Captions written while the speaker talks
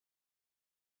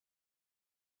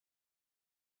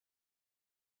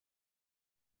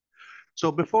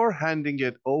So before handing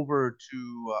it over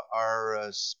to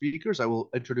our speakers, I will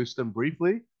introduce them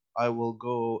briefly. I will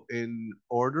go in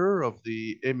order of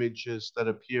the images that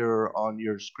appear on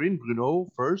your screen.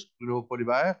 Bruno first. Bruno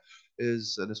Polibert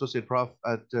is an associate prof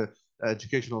at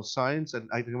Educational Science and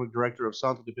academic director of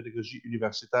Centre de Pédagogie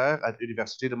Universitaire at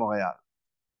Université de Montréal.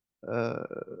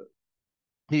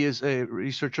 He is a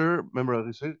researcher, member of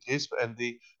the RISP and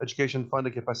the Education Fund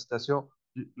de Capacitation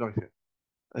du Laurent.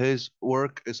 His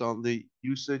work is on the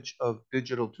usage of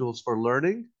digital tools for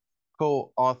learning,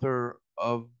 co-author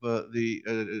of the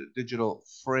digital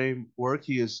framework.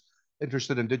 He is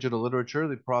interested in digital literature,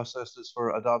 the processes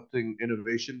for adopting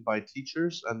innovation by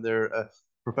teachers and their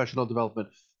professional development.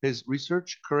 His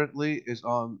research currently is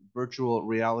on virtual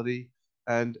reality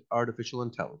and artificial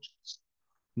intelligence.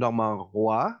 Normand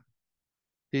Roy,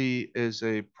 he is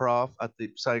a prof at the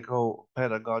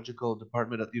psychopedagogical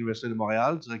department at the Université de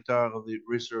Montréal, director of the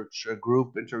research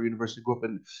group, inter-university group,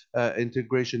 and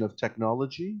integration of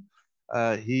technology.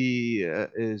 He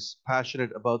is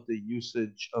passionate about the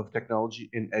usage of technology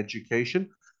in education.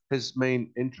 His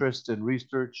main interests in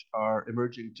research are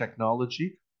emerging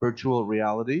technology, virtual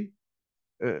reality,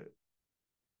 uh,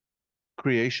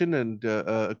 creation and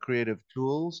creative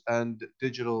tools, and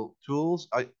digital tools.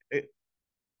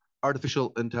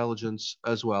 Artificial intelligence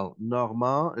as well.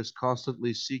 Normand is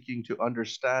constantly seeking to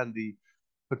understand the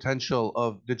potential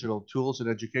of digital tools in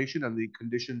education and the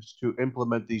conditions to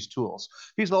implement these tools.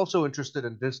 He's also interested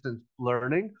in distance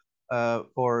learning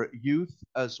for youth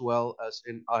as well as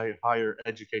in higher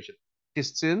education.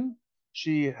 Christine,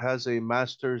 she has a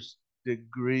master's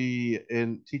degree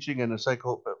in teaching and a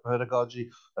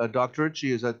psychopedagogy doctorate. She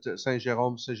is at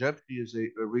Saint-Jérôme CEGEP. She is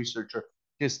a researcher.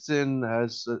 Christine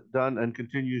has done and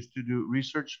continues to do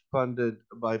research funded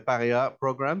by PAREA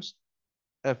programs,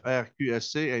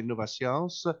 FRQSC and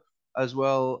Innovations, as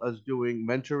well as doing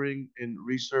mentoring in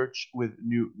research with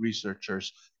new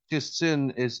researchers.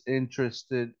 Christine is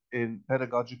interested in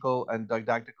pedagogical and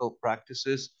didactical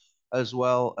practices, as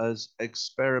well as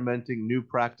experimenting new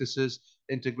practices,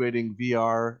 integrating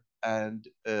VR and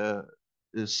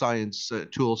science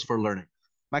tools for learning.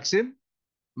 Maxime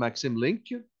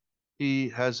Link, he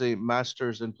has a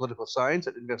master's in political science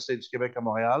at Université du Québec à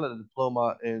Montréal and a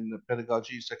diploma in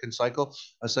pedagogy second cycle.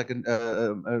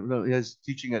 He has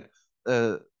teaching at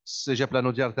CEGEP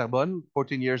Lanaudière Terrebonne,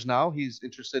 14 years now. He's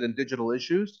interested in digital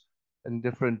issues and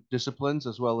different disciplines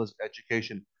as well as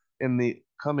education. In the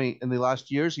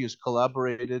last years, he has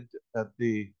collaborated at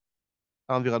the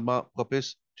Environnement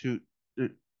Propice to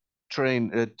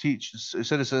teach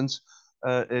citizens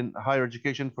in higher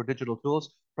education for digital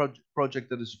tools, project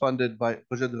that is funded by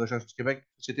Projet de Recherche du Québec,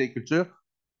 Société et Culture,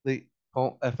 the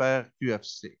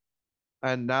FRQFC.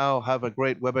 And now have a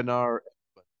great webinar.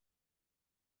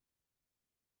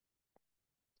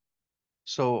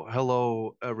 So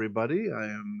hello, everybody. I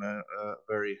am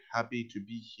very happy to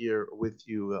be here with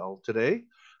you all today.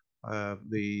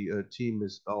 The team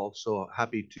is also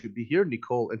happy to be here.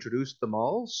 Nicole introduced them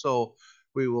all. So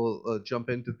we will jump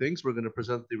into things. We're going to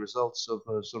present the results of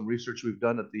some research we've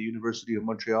done at the University of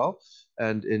Montreal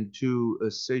and in two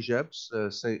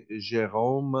CEGEPs,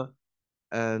 Saint-Jérôme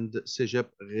and Cégep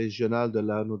Régional de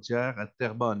la Naudière at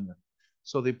Terrebonne.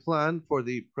 So the plan for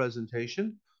the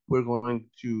presentation, we're going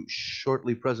to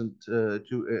shortly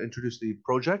introduce the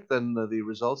project, then the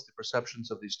results, the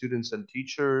perceptions of the students and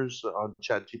teachers on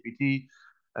ChatGPT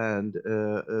and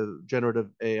generative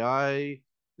AI,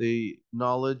 the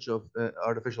knowledge of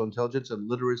artificial intelligence and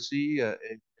literacy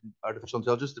in artificial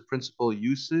intelligence, the principal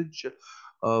usage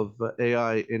of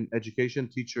AI in education,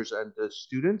 teachers, and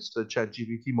students,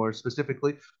 ChatGPT more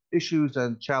specifically, issues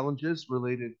and challenges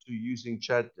related to using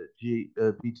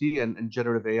ChatGPT and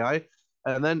generative AI,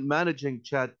 and then managing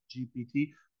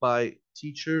ChatGPT by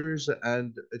teachers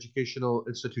and educational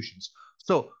institutions.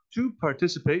 So to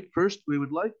participate, first, we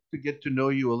would like to get to know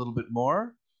you a little bit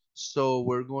more. So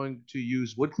we're going to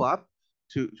use Woodclap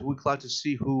to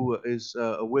see who is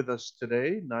with us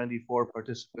today, 94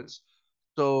 participants.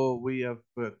 So we have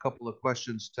a couple of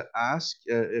questions to ask.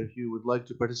 If you would like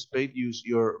to participate, use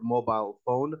your mobile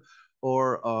phone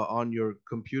or on your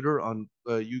computer on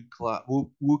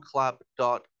wooclap.com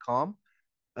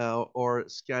or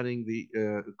scanning the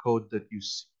code that you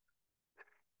see.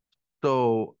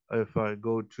 So if I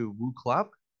go to WooClap,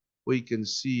 we can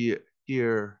see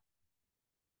here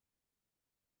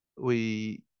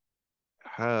we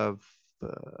have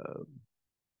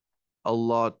a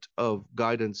lot of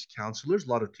guidance counselors, a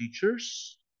lot of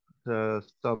teachers,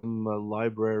 some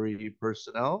library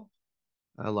personnel,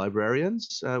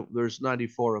 librarians. There's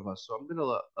 94 of us. So I'm going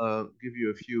to give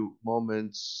you a few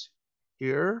moments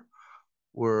here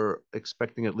We're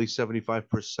expecting at least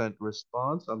 75%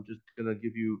 response. I'm just going to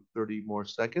give you 30 more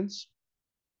seconds.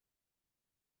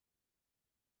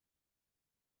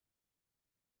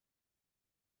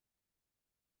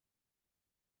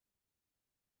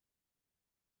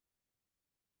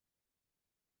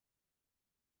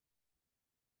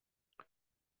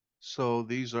 So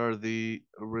these are the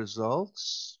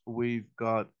results. We've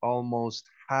got almost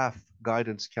half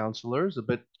guidance counselors, a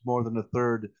bit more than a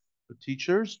third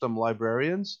teachers, some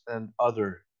librarians, and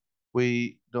other.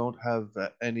 We don't have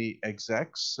any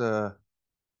execs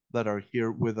that are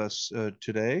here with us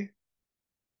today.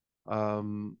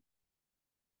 Um,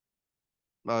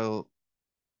 I'll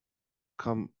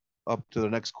come up to the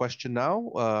next question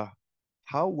now.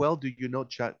 How well do you know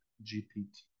ChatGPT?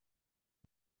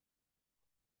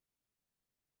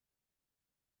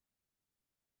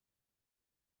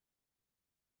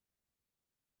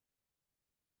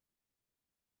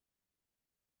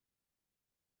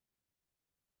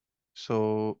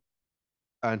 So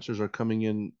answers are coming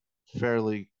in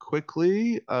fairly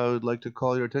quickly. I would like to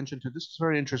call your attention to this. Is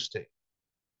very interesting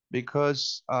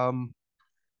because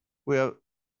we have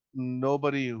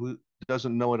nobody who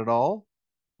doesn't know it at all,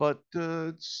 but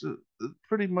it's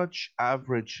pretty much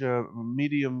average,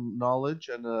 medium knowledge,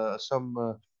 and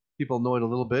some people know it a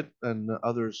little bit, and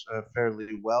others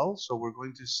fairly well. So we're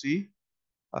going to see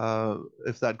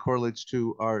if that correlates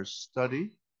to our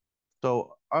study.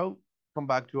 So I'll come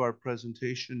back to our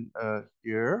presentation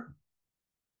here.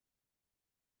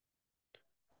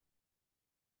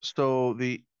 So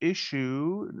the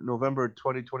issue, November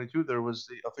 2022, there was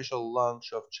the official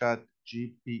launch of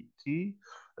ChatGPT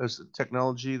as a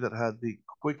technology that had the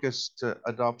quickest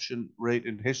adoption rate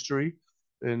in history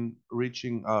in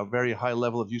reaching a very high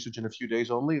level of usage in a few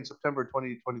days only. In September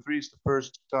 2023 is the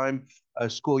first time a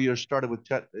school year started with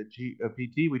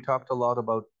ChatGPT. We talked a lot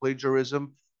about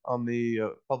plagiarism on the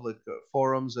public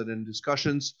forums and in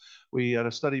discussions. We had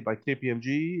a study by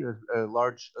KPMG, a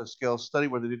large scale study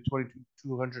where they did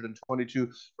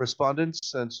 222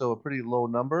 respondents, and so a pretty low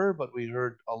number, but we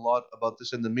heard a lot about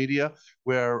this in the media,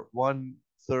 where one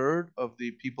third of the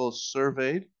people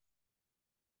surveyed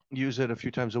use it a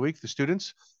few times a week, the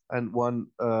students, and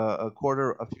a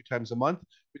quarter a few times a month.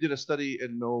 We did a study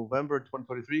in November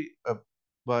 2023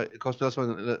 by Constellation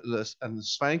and the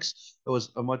Sphinx. It was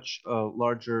a much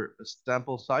larger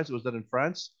sample size. It was done in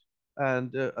France,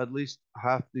 and at least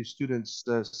half the students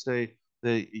say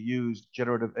they use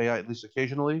generative AI at least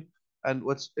occasionally. And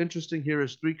what's interesting here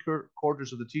is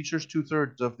three-quarters of the teachers,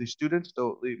 two-thirds of the students,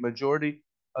 so the majority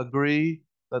agree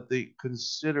that they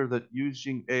consider that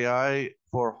using AI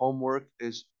for homework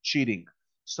is cheating.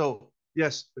 So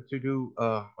yes, to do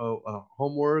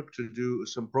homework, to do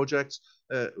some projects,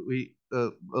 we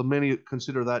many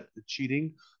consider that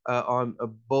cheating on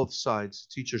both sides,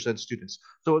 teachers and students.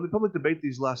 So in the public debate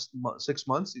these last 6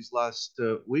 months, these last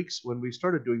weeks, when we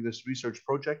started doing this research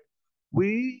project,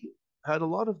 we had a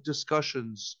lot of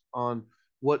discussions on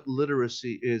what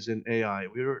literacy is in AI.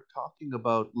 We were talking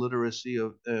about literacy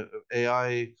of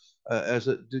AI as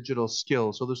a digital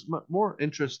skill. So there's more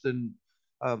interest in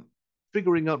um,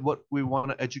 figuring out what we want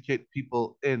to educate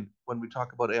people in when we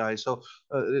talk about AI. So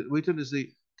Wheaton is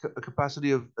the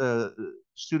capacity of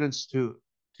students to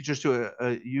teachers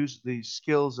to use the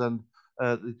skills and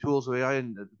the tools of AI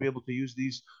and be able to use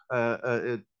these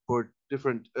for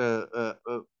different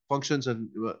functions and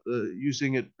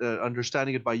using it,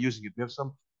 understanding it by using it. We have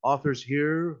some authors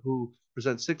here who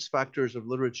present 6 factors of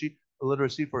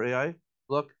literacy for AI.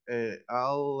 Look,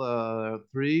 Al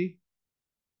 3,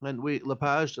 and we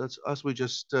Lepage. That's us. We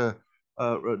just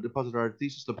deposited our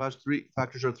thesis. Lepage 3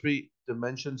 factors are 3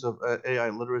 dimensions of AI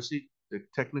literacy: the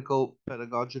technical,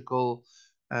 pedagogical,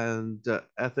 and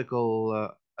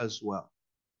ethical as well.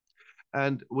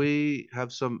 And we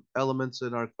have some elements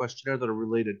in our questionnaire that are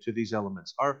related to these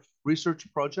elements. Our research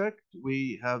project,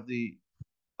 we have the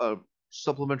uh,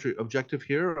 supplementary objective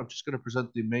here. I'm just going to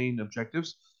present the main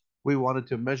objectives. We wanted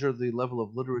to measure the level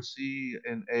of literacy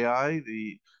in AI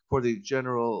for the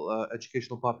general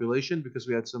educational population because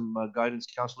we had some guidance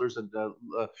counselors and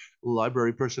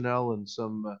library personnel and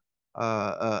some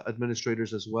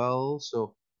administrators as well.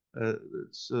 So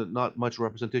it's not much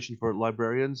representation for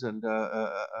librarians and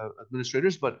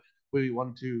administrators, but we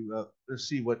wanted to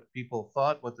see what people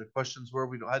thought, what their questions were.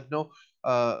 We had no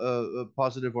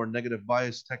positive or negative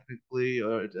bias technically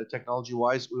or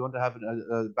technology-wise. We wanted to have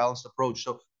a balanced approach.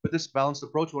 So with this balanced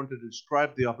approach, we wanted to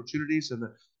describe the opportunities and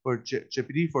for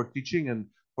GPT for teaching and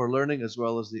for learning, as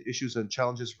well as the issues and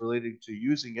challenges relating to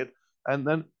using it. And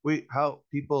then how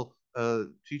people,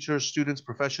 teachers, students,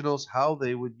 professionals, how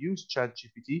they would use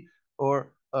ChatGPT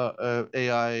or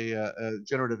AI,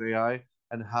 generative AI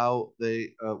and how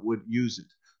they would use it.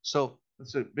 So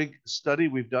it's a big study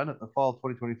we've done at the fall of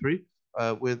 2023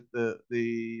 with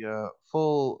the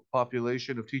full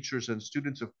population of teachers and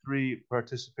students of three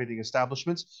participating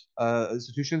institutions.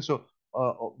 So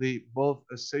the both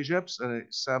CEGEPs and a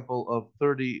sample of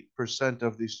 30%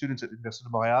 of the students at Université de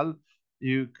Montréal.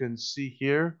 You can see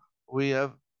here we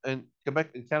have in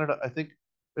Quebec and Canada. I think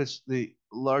it's the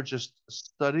largest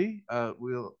study.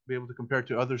 We'll be able to compare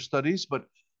to other studies, but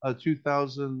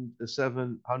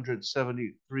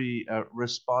 2,773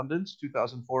 respondents,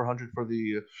 2,400 for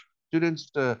the students,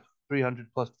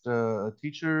 300 plus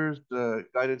teachers,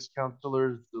 guidance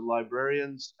counselors, the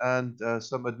librarians, and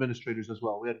some administrators as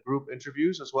well. We had group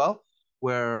interviews as well,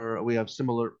 where we have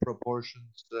similar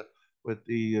proportions with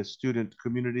the student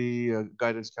community,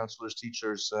 guidance counselors,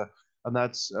 teachers, and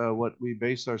that's what we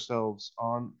base ourselves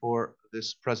on for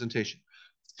this presentation.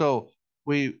 So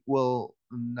we will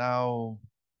now,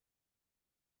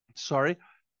 sorry,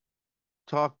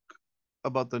 talk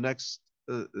about the next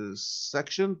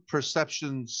section,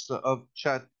 perceptions of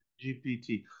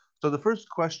ChatGPT. So the first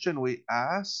question we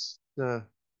asked,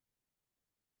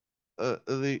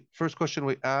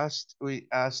 we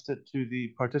asked it to the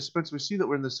participants. We see that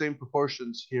we're in the same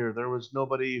proportions here. There was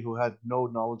nobody who had no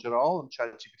knowledge at all in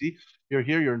ChatGPT. You're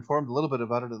here, you're informed a little bit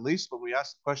about it at least. When we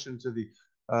asked the question to the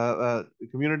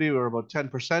community, we were about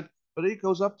 10%, but it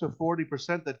goes up to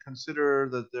 40% that consider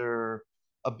that they're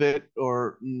a bit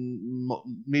or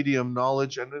medium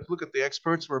knowledge. And if you look at the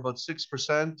experts, we're about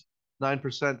 6%,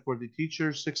 9% for the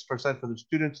teachers, 6% for the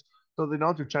students. So the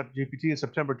knowledge of ChatGPT in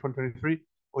September 2023,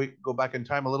 we go back in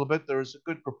time a little bit, there's a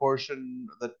good proportion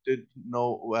that did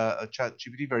know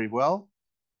ChatGPT very well.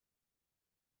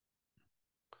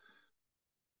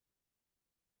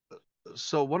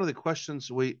 So one of the questions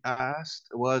we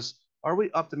asked was, are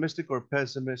we optimistic or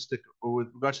pessimistic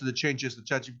with regards to the changes that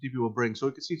ChatGPT will bring? So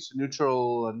we can see it's a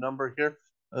neutral number here.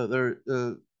 They're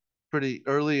pretty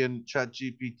early in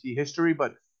ChatGPT history,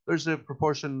 but there's a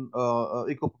proportion,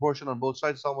 equal proportion on both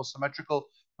sides. It's almost symmetrical.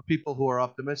 People who are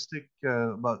optimistic,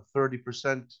 about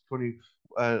 30%, 20,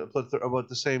 about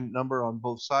the same number on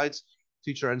both sides,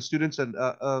 teacher and students, and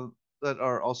that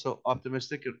are also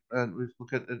optimistic, and we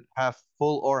look at it half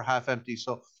full or half empty.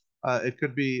 So it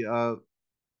could be,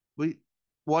 we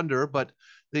wonder, but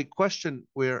the question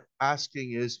we're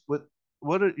asking is, what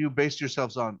do you base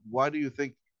yourselves on? Why do you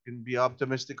think you can be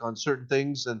optimistic on certain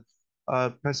things and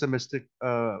pessimistic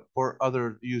for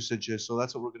other usages? So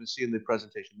that's what we're going to see in the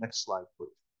presentation. Next slide,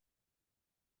 please.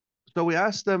 So we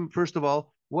asked them, first of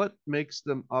all, what makes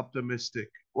them optimistic?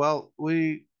 Well,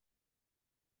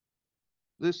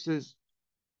 this is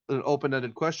an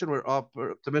open-ended question. We're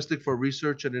optimistic for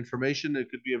research and information. It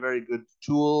could be a very good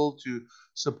tool to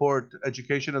support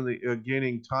education and the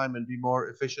gaining time and be more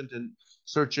efficient in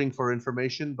searching for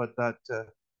information, but that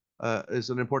is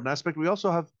an important aspect. We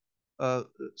also have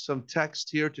some text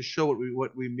here to show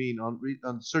what we mean.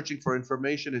 On searching for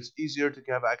information, it's easier to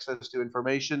have access to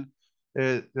information.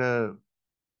 It can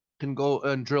go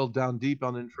and drill down deep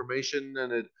on information,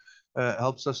 and it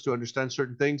helps us to understand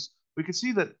certain things. We can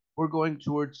see that we're going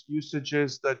towards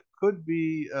usages that could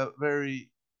be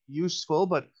very useful,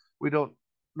 but we don't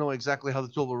know exactly how the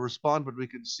tool will respond, but we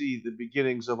can see the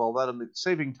beginnings of all that, and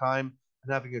saving time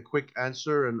and having a quick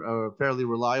answer and fairly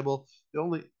reliable. The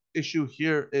only issue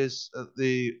here is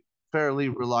the fairly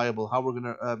reliable, how we're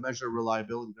going to measure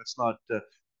reliability. That's not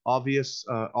obvious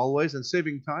always. And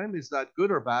saving time, is that good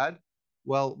or bad?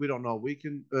 Well, we don't know. We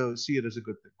can see it as a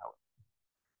good thing, however.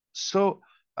 So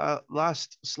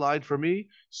last slide for me.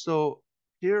 So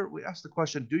here we ask the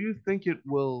question, do you think it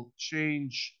will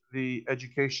change the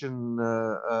education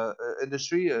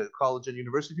industry, college and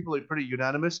university? People are pretty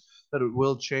unanimous that it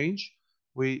will change.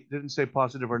 We didn't say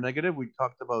positive or negative. We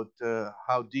talked about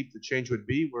how deep the change would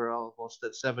be. We're almost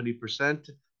at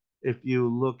 70%. If you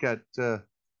look at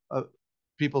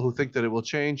people who think that it will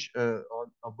change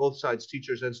on both sides,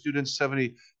 teachers and students,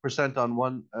 70% on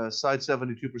one side,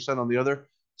 72% on the other.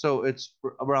 So it's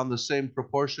around the same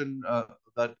proportion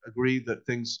that agree that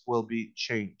things will be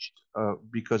changed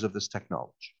because of this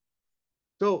technology.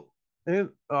 So in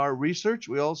our research,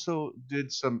 we also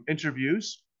did some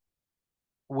interviews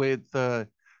with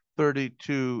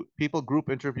 32 people, group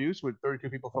interviews with 32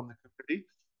 people from the community,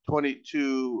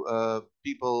 22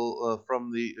 people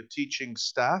from the teaching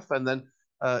staff. And then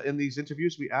in these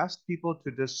interviews, we asked people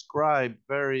to describe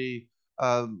very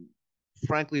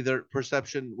frankly, their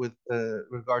perception with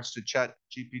regards to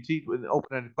ChatGPT with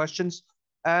open-ended questions,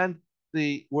 and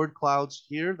the word clouds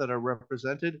here that are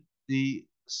represented. The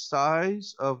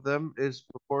size of them is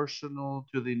proportional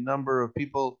to the number of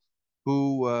people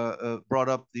who brought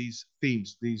up these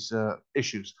themes, these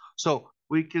issues. So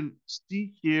we can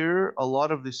see here a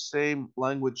lot of the same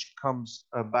language comes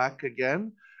back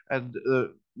again, and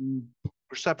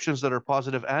perceptions that are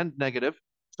positive and negative.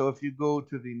 So if you go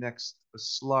to the next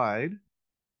slide,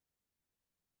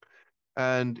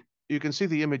 and you can see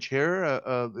the image here,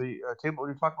 the table,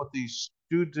 when you talk about the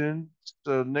students,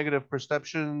 negative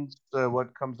perceptions,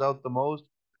 what comes out the most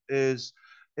is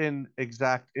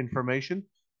inexact information,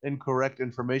 incorrect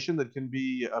information that can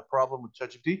be a problem with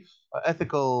ChatGPT,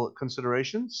 ethical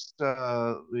considerations,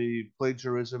 the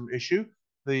plagiarism issue,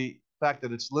 the fact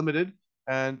that it's limited,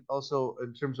 and also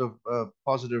in terms of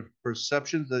positive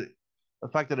perceptions, the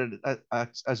fact that it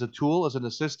acts as a tool, as an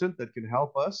assistant that can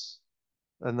help us,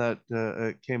 and that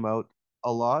came out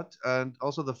a lot, and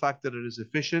also the fact that it is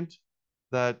efficient,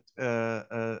 that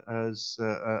as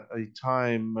a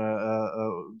time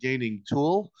gaining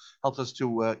tool helps us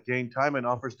to gain time and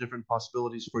offers different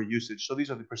possibilities for usage. So these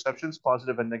are the perceptions,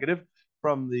 positive and negative,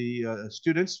 from the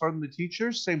students, from the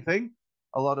teachers. Same thing,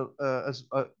 a lot of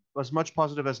as much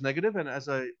positive as negative, and as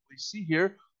we see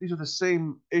here, these are the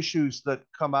same issues that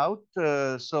come out.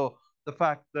 So the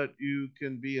fact that you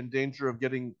can be in danger of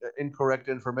getting incorrect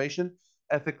information,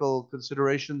 ethical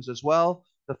considerations as well,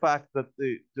 the fact that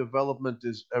the development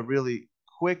is really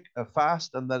quick,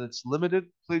 fast, and that it's limited,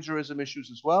 plagiarism issues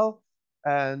as well,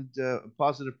 and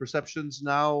positive perceptions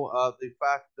now, the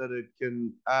fact that it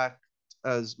can act,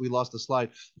 as we lost the slide,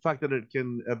 the fact that it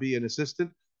can be an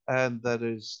assistant and that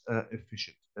is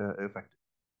efficient, effective.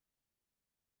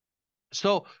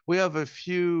 So we have a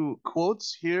few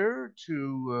quotes here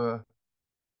to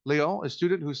Leon, a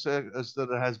student who says that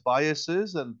it has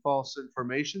biases and false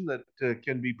information that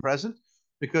can be present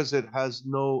because it has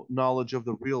no knowledge of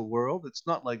the real world. It's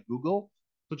not like Google.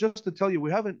 So just to tell you,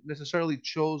 we haven't necessarily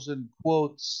chosen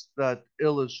quotes that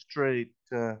illustrate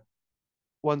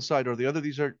one side or the other.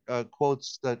 These are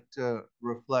quotes that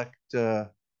reflect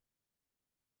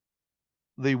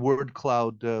the word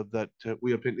cloud that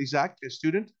we have been. Isaac, a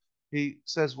student, he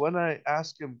says, when I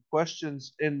ask him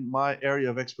questions in my area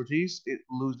of expertise, it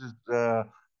loses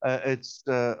its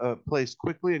place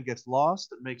quickly and gets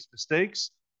lost. It makes mistakes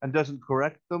and doesn't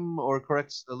correct them or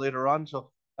corrects later on.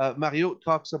 So Mario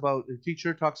talks about, the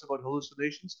teacher talks about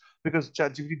hallucinations because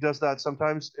ChatGPT does that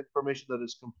sometimes, information that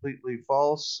is completely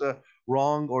false,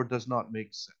 wrong, or does not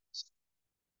make sense.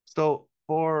 So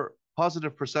for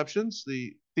positive perceptions,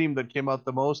 the theme that came out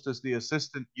the most is the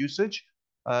assistant usage,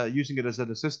 using it as an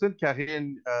assistant.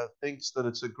 Karine thinks that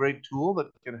it's a great tool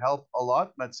that can help a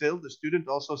lot. Mathilde, the student,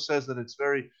 also says that it's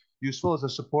very useful as a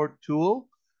support tool.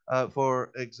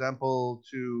 For example,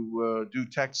 to do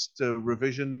text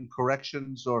revision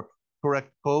corrections or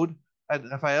correct code. And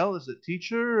Raphael, as a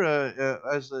teacher,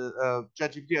 as a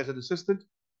ChatGPT as an assistant,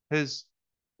 his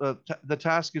the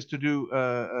task is to do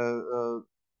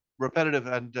repetitive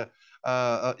and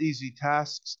easy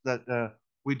tasks that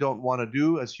we don't want to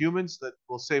do as humans, that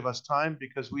will save us time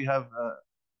because we have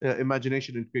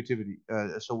imagination and creativity.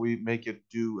 So we make it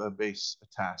do base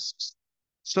tasks.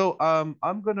 So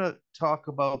I'm going to talk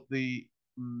about the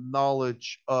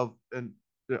knowledge of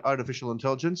the artificial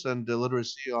intelligence and the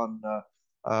literacy on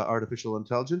artificial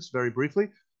intelligence very briefly.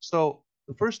 So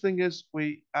the first thing is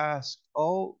we ask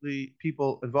all the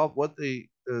people involved what they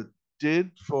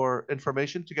did for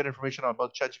information to get information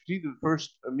about ChatGPT. The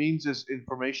first means is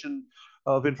information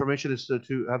is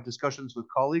to have discussions with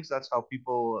colleagues. That's how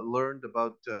people learned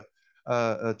about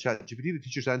ChatGPT, the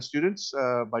teachers and students,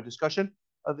 by discussion.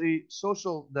 The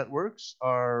social networks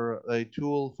are a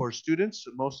tool for students,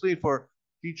 mostly for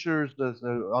teachers, the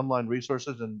online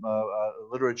resources and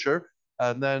literature,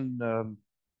 and then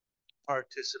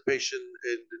participation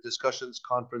in the discussions,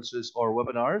 conferences, or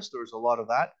webinars. There's a lot of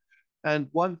that. And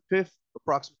 1/5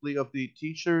 approximately of the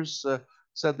teachers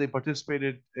said they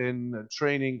participated in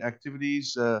training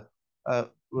activities.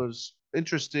 Was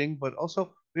interesting, but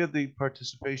also we had the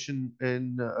participation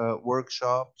in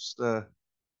workshops,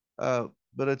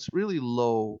 but it's really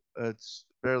low. It's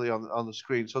barely on the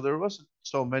screen. So there wasn't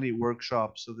so many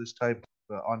workshops of this type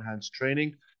of on-hands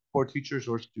training for teachers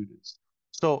or students.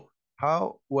 So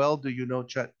how well do you know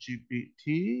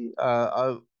ChatGPT?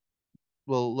 I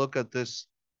will look at this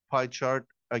pie chart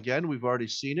again. We've already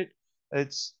seen it.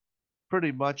 It's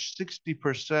pretty much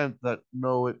 60% that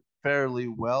know it fairly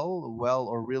well, well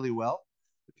or really well.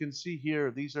 You can see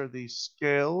here, these are the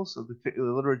scales of the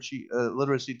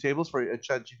literacy tables for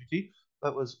ChatGPT.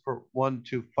 That was for 1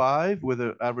 to 5 with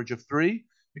an average of 3.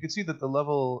 You can see that the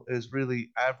level is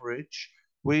really average.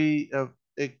 We have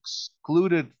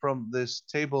excluded from this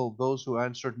table those who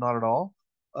answered not at all,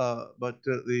 but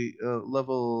the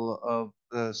level of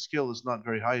skill is not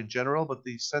very high in general, but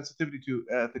the sensitivity to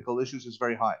ethical issues is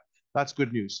very high. That's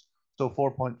good news. So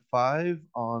 4.5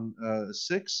 on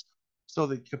 6. So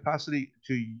the capacity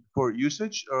for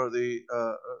usage, or the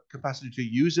capacity to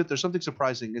use it, there's something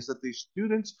surprising is that the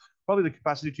students, probably the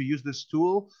capacity to use this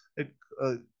tool,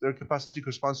 their capacity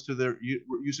corresponds to their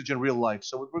usage in real life.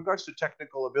 So with regards to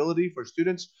technical ability for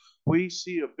students, we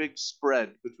see a big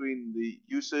spread between the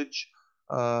usage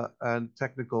and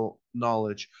technical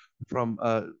knowledge from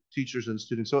teachers and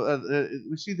students. So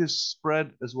we see this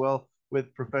spread as well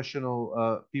with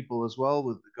professional people as well,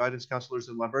 with guidance counselors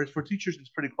and librarians. For teachers, it's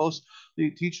pretty close.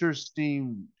 The teachers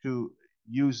seem to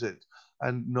use it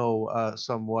and know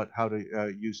somewhat how to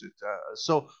use it.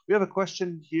 So we have a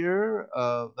question here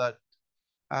that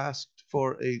asked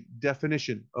for a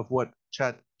definition of what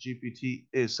ChatGPT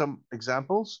is. Some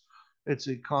examples. It's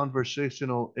a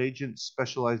conversational agent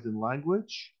specialized in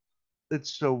language.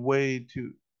 It's a way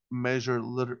to measure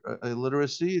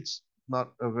literacy. It's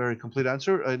not a very complete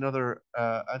answer. Another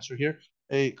answer here: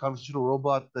 a conversational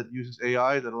robot that uses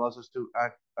AI that allows us to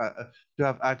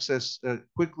have access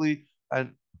quickly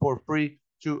and for free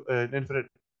to an infinite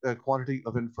quantity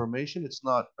of information. It's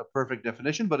not a perfect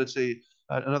definition, but it's a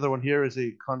another one here is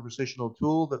a conversational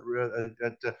tool that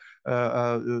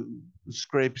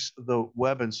scrapes the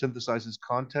web and synthesizes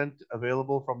content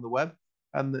available from the web.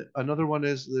 And another one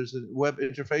is there's a web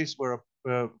interface where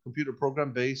a computer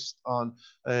program based on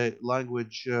a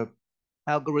language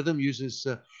algorithm uses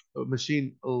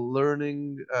machine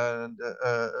learning and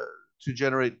to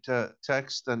generate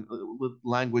text and with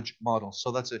language models.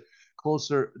 So that's a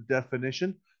closer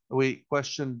definition. We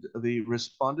questioned the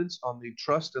respondents on the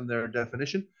trust in their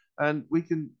definition, and we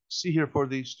can see here for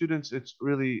the students it's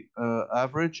really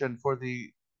average, and for the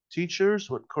teachers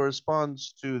what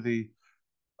corresponds to the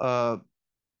uh,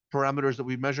 parameters that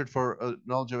we measured for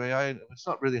knowledge of AI. It's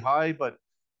not really high, but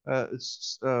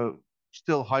it's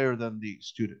still higher than the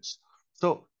students.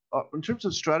 So in terms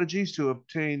of strategies to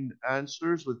obtain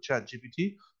answers with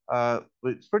ChatGPT,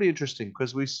 it's pretty interesting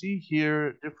because we see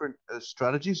here different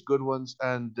strategies, good ones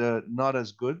and not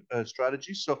as good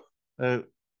strategies. So uh,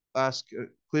 ask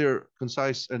clear,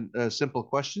 concise, and simple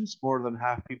questions. More than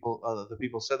half the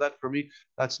people said that. For me,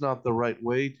 that's not the right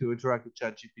way to interact with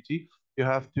ChatGPT. You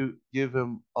have to give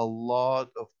him a lot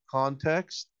of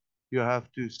context. You have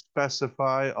to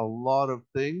specify a lot of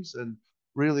things and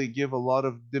really give a lot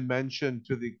of dimension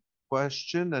to the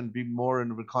question and be more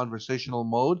in a conversational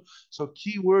mode. So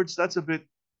keywords, that's a bit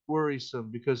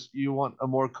worrisome because you want a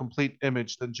more complete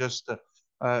image than just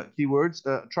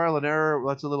keywords. Trial and error,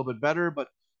 that's a little bit better, but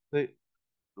the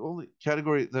only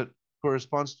category that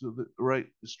corresponds to the right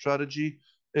strategy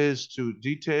is to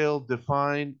detail,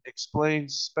 define, explain,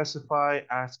 specify,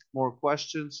 ask more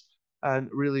questions, and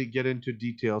really get into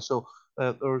detail. So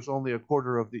there's only a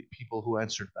quarter of the people who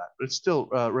answered that, but it still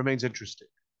remains interesting.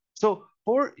 So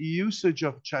for usage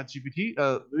of ChatGPT,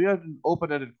 we had an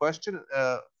open-ended question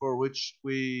for which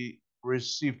we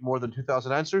received more than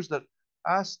 2,000 answers that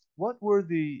asked what were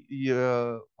the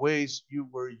ways you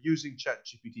were using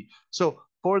ChatGPT. So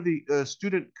for the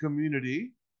student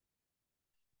community,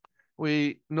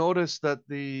 we noticed that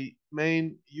the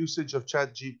main usage of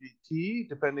ChatGPT,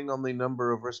 depending on the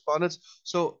number of respondents,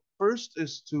 so first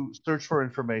is to search for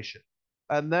information,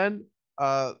 and then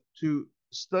to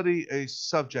study a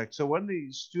subject. So when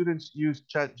the students use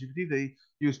ChatGPT, they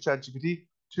use ChatGPT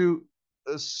to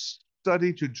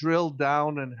study, to drill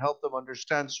down and help them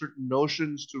understand certain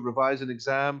notions, to revise an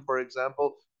exam, for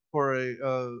example, for a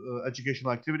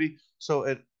educational activity. So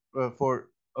it for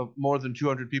more than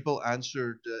 200 people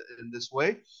answered in this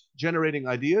way, generating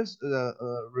ideas,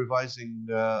 revising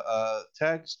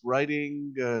text,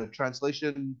 writing,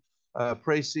 translation,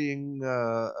 praising.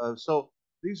 So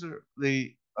these are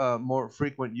the more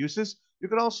frequent uses. You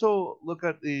can also look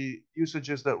at the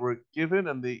usages that were given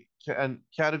and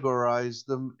categorize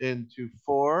them into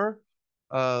four.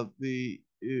 The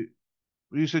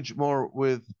usage more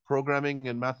with programming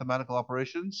and mathematical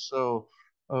operations, so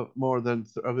a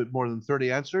bit more than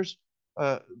 30 answers.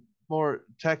 Uh, More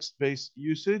text-based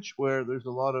usage, where there's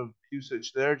a lot of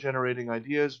usage there, generating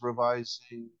ideas,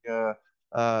 revising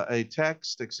a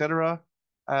text, etc.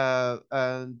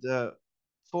 And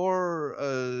for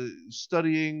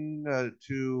studying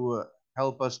to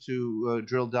help us to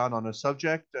drill down on a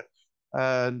subject,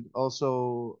 and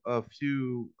also a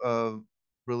few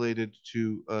related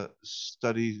to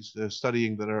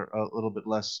studying that are a little bit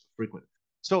less frequent.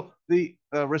 So the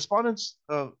respondents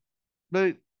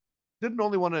they didn't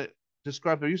only want to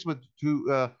describe their use, but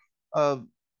to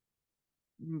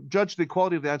judge the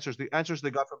quality of the answers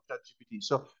they got from ChatGPT.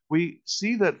 So we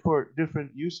see that for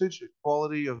different usage, the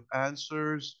quality of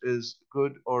answers is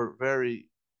good or very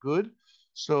good.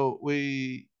 So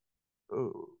uh,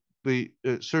 we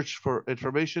search for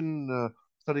information,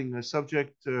 studying a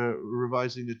subject,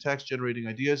 revising the text, generating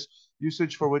ideas,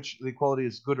 usage for which the quality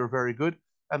is good or very good,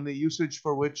 and the usage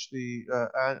for which the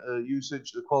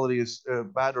quality is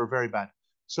bad or very bad.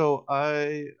 So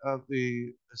I have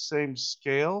the same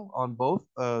scale on both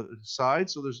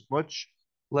sides. So there's much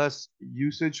less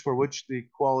usage for which the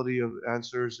quality of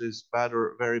answers is bad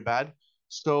or very bad.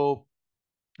 So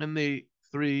in the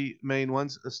three main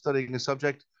ones, studying a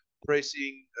subject,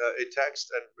 tracing a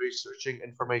text, and researching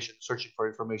information, searching for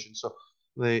information. So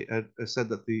they said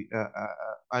that the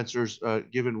answers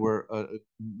given were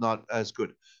not as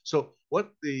good. So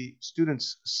what the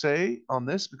students say on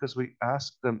this, because we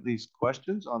asked them these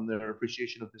questions on their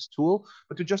appreciation of this tool,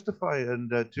 but to justify and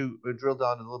to drill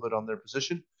down a little bit on their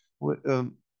position,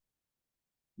 um,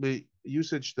 the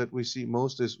usage that we see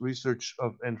most is research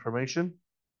of information.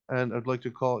 And I'd like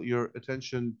to call your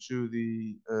attention to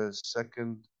the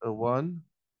second one.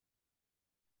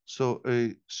 So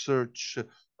a search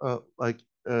like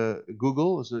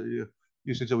Google is a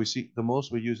usage that we see the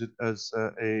most. We use it as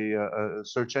a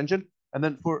search engine. And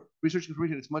then for research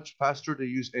information, it's much faster to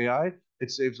use AI.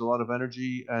 It saves a lot of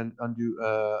energy and undue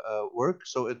work.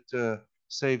 So it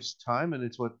saves time, and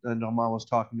it's what Norman was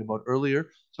talking about earlier.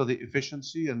 So the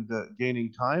efficiency and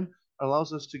gaining time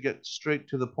allows us to get straight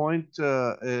to the point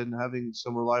and having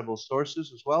some reliable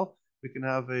sources as well. We can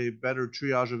have a better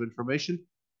triage of information.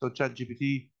 So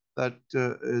ChatGPT that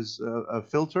is a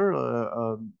filter,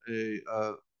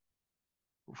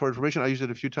 for information. I use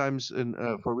it a few times in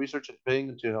for research and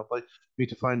Bing to help me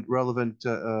to find relevant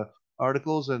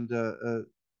articles and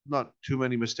not too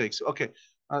many mistakes. Okay,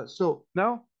 so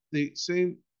now the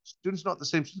same students, not the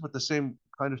same students, but the same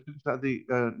kind of students have the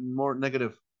more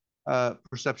negative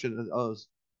perception of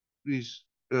these.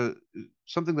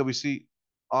 Something that we see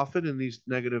often in these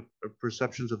negative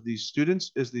perceptions of these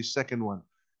students is the second one,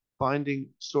 finding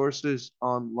sources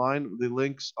online. The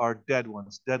links are dead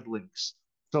ones, dead links.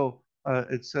 So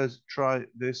it says try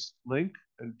this link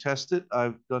and test it.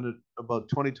 I've done it about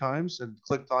 20 times and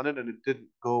clicked on it, and it didn't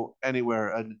go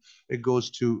anywhere. And it goes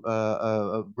to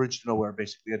a bridge to nowhere,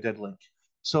 basically a dead link.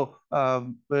 So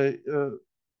but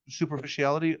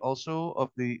superficiality also of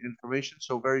the information.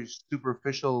 So very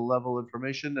superficial level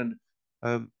information,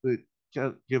 and it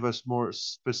can give us more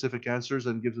specific answers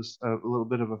and gives us a little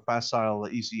bit of a facile,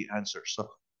 easy answer. So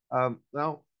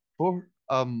now for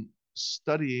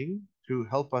studying to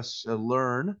help us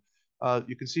learn,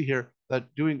 you can see here that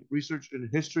doing research in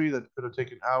history that could have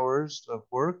taken hours of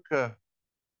work,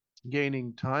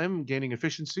 gaining time, gaining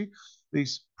efficiency.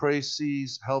 These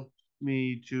précis help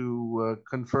me to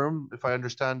confirm if I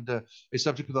understand a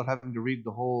subject without having to read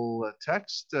the whole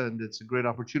text. And it's a great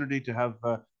opportunity to have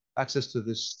access to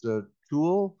this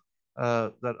tool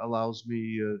that allows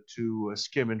me to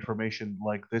skim information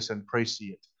like this and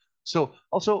précis it. So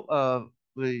also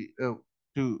the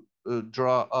to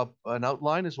draw up an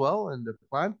outline as well and a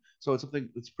plan. So it's something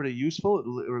that's pretty useful.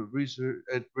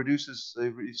 It reduces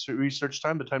the research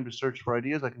time, the time to search for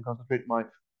ideas. I can concentrate my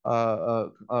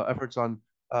efforts on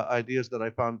ideas that I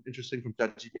found interesting from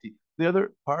ChatGPT. The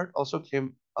other part also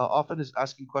came often is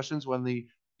asking questions when the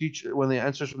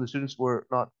answers from the students were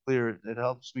not clear. It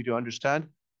helps me to understand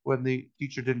when the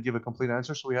teacher didn't give a complete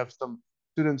answer. So we have some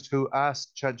students who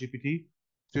asked ChatGPT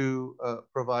to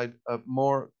provide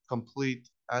more complete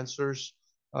answers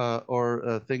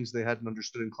or things they hadn't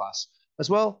understood in class. As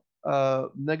well,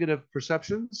 negative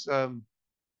perceptions.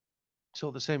 So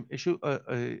the same issue,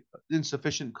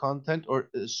 insufficient content or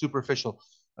superficial,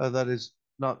 that is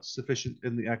not sufficient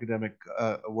in the academic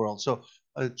world. So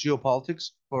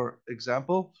geopolitics, for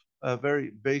example,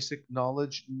 very basic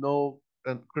knowledge, no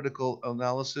critical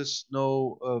analysis,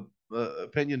 no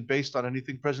opinion based on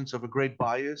anything, presence of a great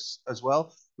bias as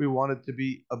well. We want it to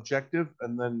be objective,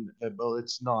 and then, well,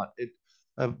 it's not. It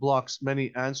blocks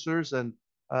many answers and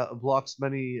blocks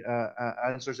many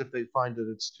answers if they find that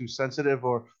it's too sensitive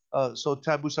or so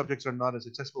taboo subjects are not as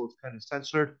accessible. It's kind of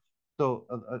censored. So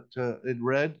in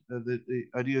red, the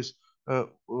ideas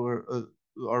were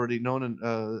already known and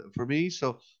for me.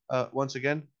 So once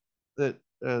again, that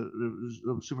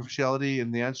superficiality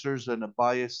in the answers and a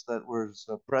bias that was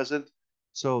present.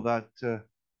 So that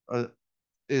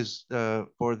is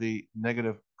for the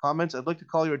negative comments. I'd like to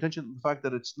call your attention to the fact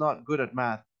that it's not good at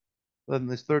math. Then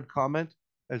this third comment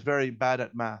is very bad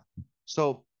at math.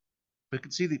 So we can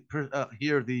see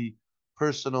here the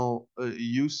personal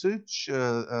usage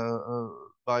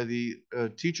by the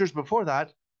teachers. Before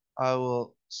that, I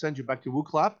will send you back to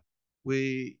WooClap.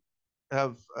 We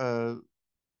have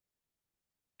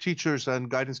teachers and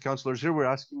guidance counselors here. We're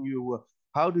asking you,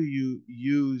 how do you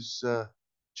use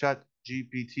Chat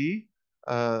GPT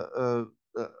uh, uh,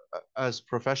 uh, as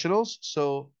professionals?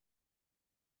 So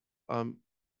I'm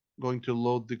going to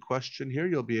load the question here.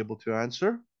 You'll be able to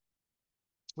answer.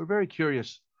 We're very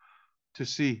curious to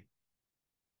see.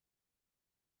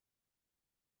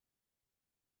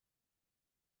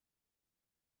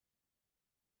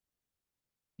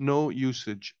 No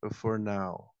usage for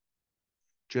now.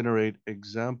 Generate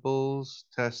examples,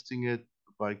 testing it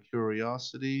by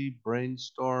curiosity,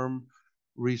 brainstorm,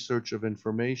 research of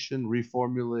information,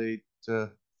 reformulate,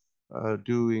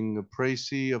 doing a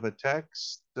précis of a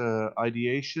text,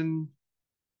 ideation,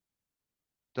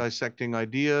 dissecting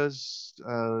ideas.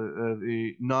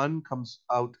 The none comes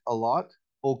out a lot.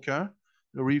 Aucun.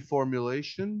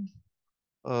 Reformulation,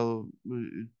 uh,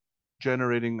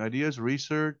 generating ideas,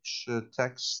 research,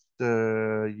 text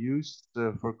use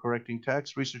for correcting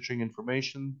text, researching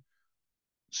information.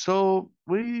 So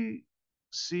we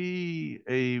see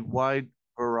a wide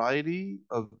variety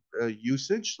of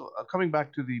usage. So, coming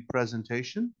back to the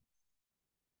presentation,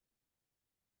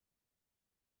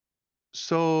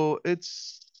 so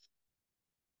it's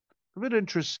a bit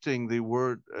interesting, the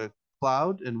word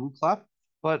cloud and WooClap,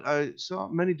 but I saw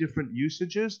many different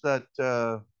usages that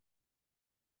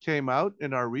came out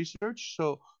in our research.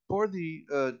 So for the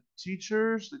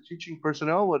teachers, the teaching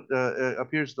personnel, what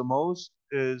appears the most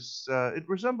is it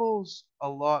resembles a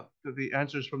lot to the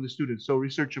answers from the students. So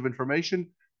research of information,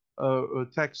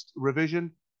 text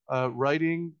revision,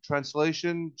 writing,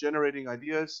 translation, generating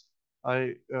ideas.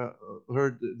 I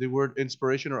heard the word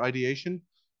inspiration or ideation,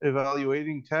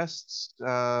 evaluating tests,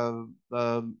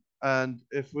 and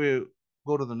if we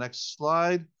go to the next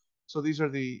slide, so these are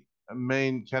the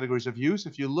main categories of use.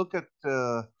 If you look at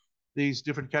these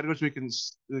different categories, we can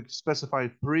specify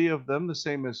three of them, the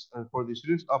same as for the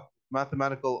students: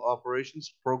 mathematical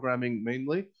operations, programming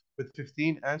mainly, with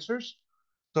 15 answers.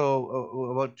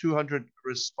 So about 200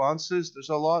 responses. There's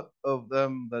a lot of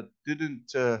them that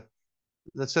didn't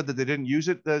that said that they didn't use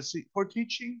it for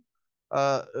teaching.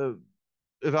 Uh, uh,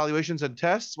 Evaluations and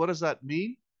tests. What does that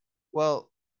mean? Well,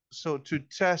 so to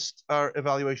test our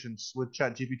evaluations with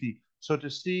ChatGPT. So to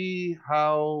see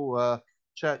how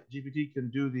ChatGPT can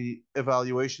do the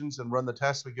evaluations and run the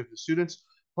tests we give the students,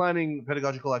 planning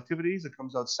pedagogical activities, it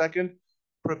comes out second,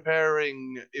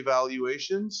 preparing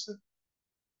evaluations,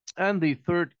 and the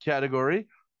third category,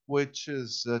 which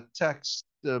is text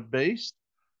based,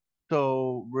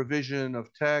 so revision of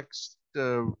text,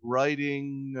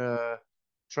 writing,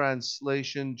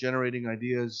 translation, generating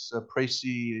ideas,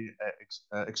 précis,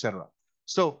 etc.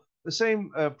 So the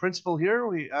same principle here.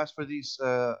 We asked for these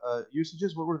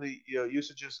usages. What were the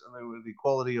usages? And the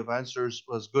quality of answers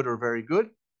was good or very good.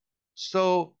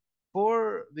 So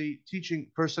for the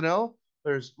teaching personnel,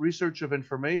 there's research of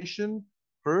information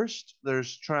first,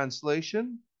 there's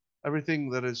translation, everything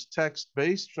that is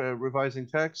text-based, revising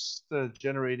text,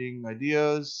 generating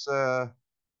ideas,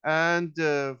 and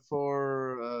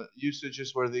for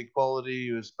usages where the quality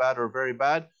is bad or very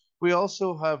bad, we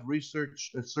also have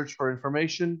research, search for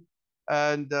information,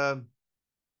 and the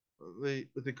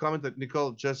comment that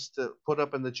Nicole just put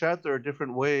up in the chat, there are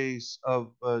different ways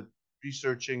of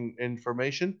researching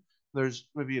information. There's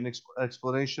maybe an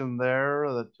explanation there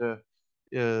that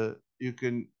you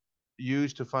can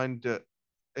use to find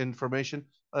information.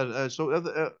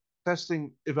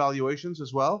 Testing evaluations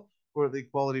as well, where the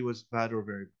quality was bad or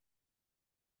very.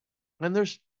 And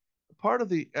there's part of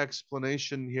the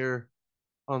explanation here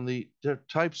on the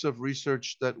types of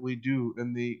research that we do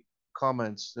in the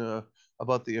comments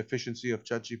about the efficiency of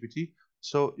ChatGPT.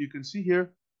 So you can see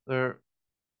here there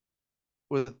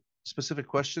with specific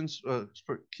questions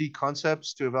for key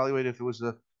concepts to evaluate if it was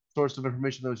a source of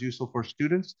information that was useful for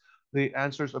students. The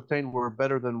answers obtained were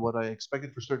better than what I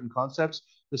expected for certain concepts.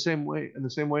 In the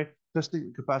same way, testing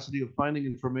the capacity of finding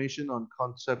information on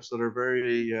concepts that are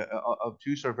very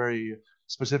obtuse or very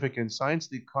specific in science.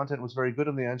 The content was very good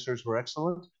and the answers were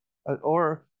excellent.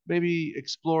 Or maybe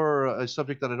explore a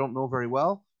subject that I don't know very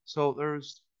well. So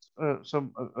there's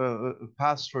some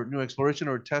paths for new exploration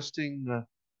or testing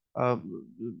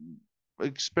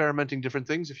experimenting different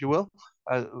things, if you will,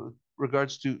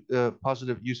 regards to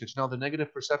positive usage. Now, the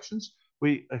negative perceptions,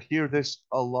 we hear this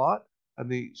a lot, and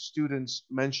the students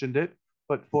mentioned it,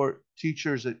 but for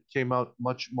teachers, it came out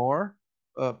much more.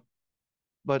 Uh,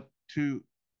 but to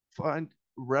find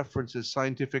references,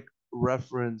 scientific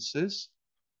references,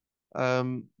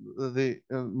 the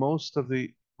most of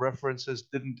the references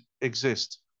didn't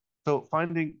exist. So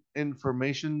finding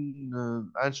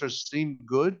information answers seem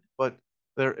good, but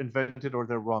they're invented or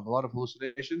they're wrong. A lot of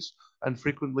hallucinations, and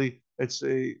frequently it's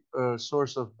a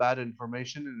source of bad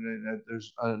information, and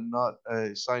there's not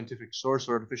a scientific source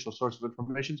or artificial source of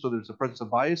information. So there's a presence of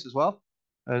bias as well.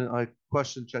 And I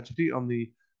question ChatGPT on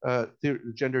the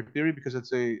gender theory because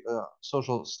it's a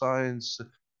social science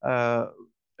uh,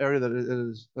 area that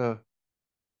is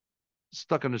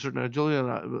stuck on a certain agility.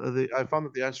 And I found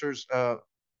that the answers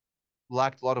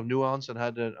lacked a lot of nuance and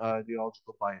had an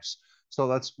ideological bias. So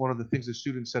that's one of the things the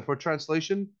students said. For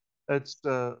translation, it's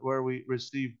where we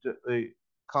received the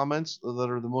comments that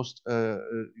are the most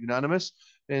unanimous.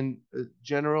 In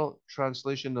general,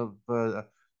 translation of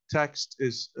text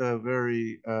is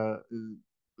very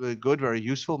good, very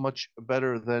useful, much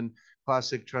better than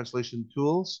classic translation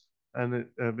tools. And it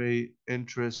may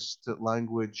interest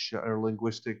language or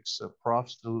linguistics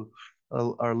profs who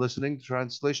are listening to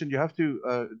translation. You have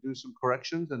to do some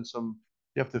corrections and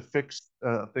you have to fix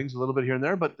things a little bit here and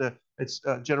there, but it's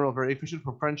general very efficient.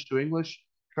 From French to English,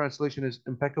 translation is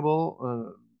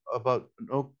impeccable. About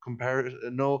no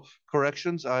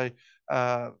corrections. I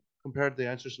compared the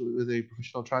answers with a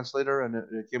professional translator, and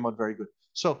it came out very good.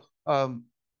 So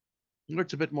where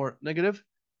it's a bit more negative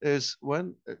is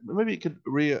when maybe you could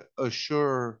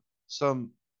reassure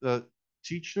some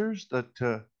teachers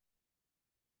that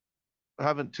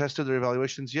haven't tested their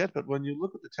evaluations yet, but when you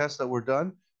look at the tests that were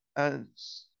done, and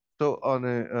so on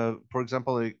for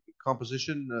example, a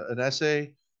composition, an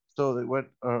essay, so they went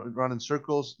around in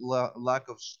circles, lack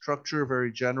of structure,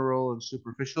 very general and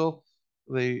superficial.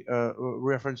 The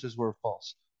references were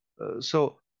false.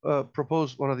 So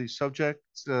propose one of these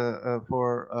subjects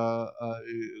for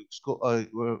school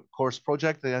course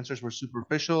project. The answers were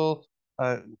superficial,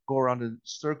 go around in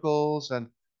circles, and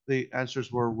the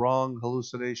answers were wrong,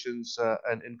 hallucinations,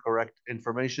 and incorrect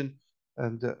information.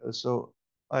 And so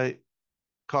I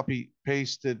copy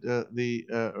pasted the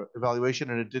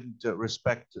evaluation, and it didn't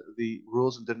respect the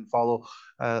rules and didn't follow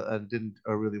and didn't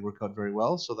really work out very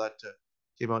well. So that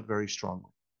came out very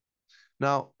strongly.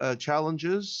 Now,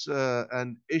 challenges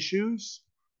and issues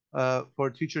for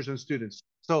teachers and students.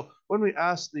 So when we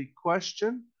asked the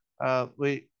question,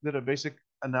 we did a basic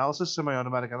analysis,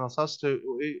 semi-automatic analysis, to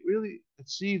really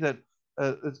see that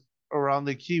it's around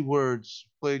the keywords,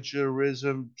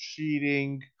 plagiarism,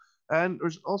 cheating, and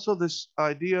there's also this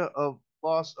idea of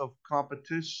loss of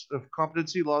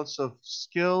competency, loss of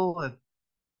skill,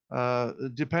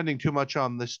 and depending too much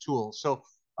on this tool. So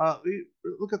we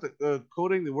look at the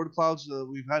coding, the word clouds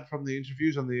we've had from the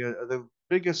interviews, and the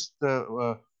biggest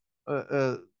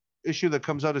issue that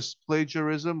comes out is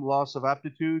plagiarism, loss of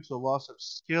aptitude, so loss of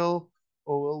skill,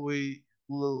 or will we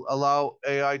allow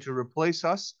AI to replace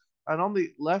us? And on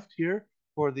the left here,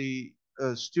 for the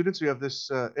students, we have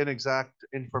this inexact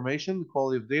information, the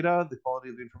quality of data, the quality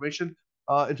of the information,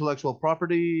 intellectual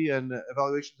property, and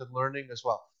evaluations and learning as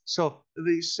well. So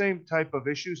the same type of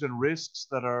issues and risks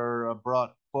that are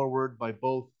brought forward by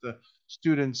both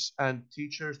students and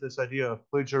teachers, this idea of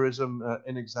plagiarism,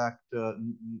 inexact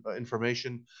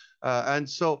information. And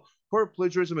so for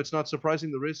plagiarism, it's not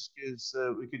surprising. The risk is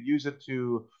we could use it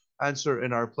to answer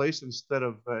in our place instead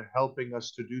of helping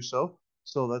us to do so.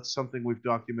 So that's something we've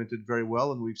documented very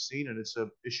well and we've seen, and it's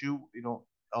an issue. You don't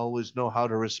always know how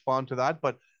to respond to that,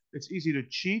 but it's easy to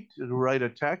cheat, to write a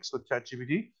text with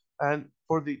ChatGPT. And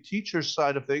for the teacher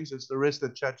side of things, it's the risk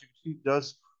that ChatGPT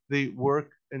does the work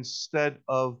instead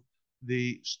of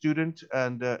the student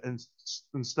and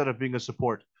instead of being a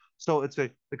support. So it's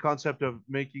the concept of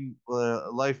making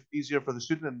life easier for the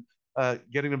student and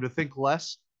getting them to think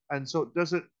less. And so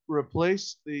does it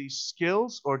replace the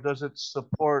skills, or does it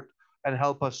support and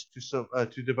help us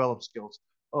to develop skills?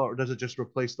 Or does it just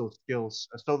replace those skills?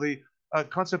 So the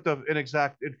concept of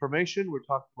inexact information, we're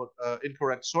talking about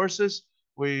incorrect sources.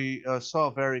 We saw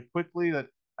very quickly that,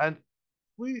 and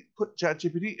we put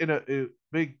ChatGPT in a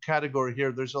big category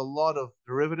here. There's a lot of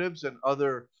derivatives and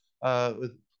other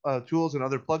tools and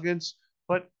other plugins,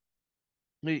 but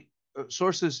the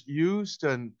sources used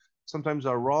and sometimes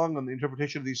are wrong, and the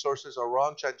interpretation of these sources are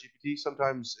wrong. ChatGPT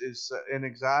sometimes is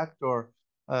inexact or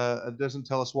doesn't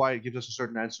tell us why it gives us a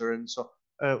certain answer, and so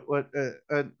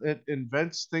it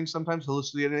invents things sometimes,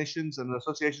 hallucinations and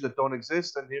associations that don't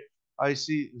exist. And here I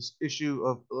see this issue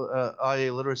of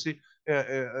IA literacy.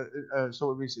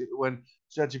 So when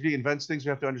ChatGPT invents things, we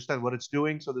have to understand what it's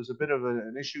doing. So there's a bit of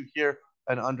an issue here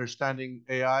and understanding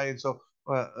AI, and so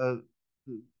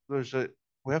there's a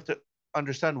we have to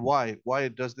understand why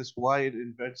it does this, why it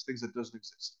invents things that doesn't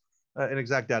exist in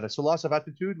exact data. So loss of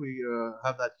aptitude, we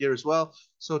have that here as well.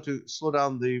 So to slow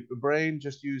down the brain,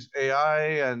 just use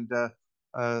AI and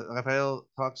Rafael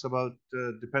talks about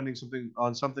depending something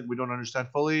on something we don't understand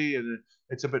fully, and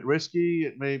it's a bit risky.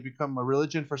 It may become a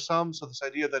religion for some. So this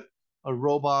idea that a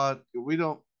robot, we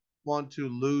don't want to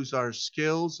lose our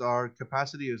skills, our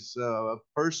capacity as a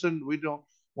person. We don't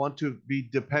want to be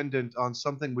dependent on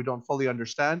something we don't fully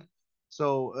understand.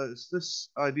 So it's this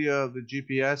idea of the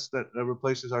GPS that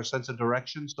replaces our sense of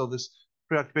direction. So this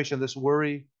preoccupation, this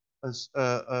worry, as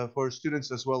for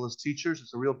students as well as teachers,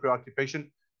 it's a real preoccupation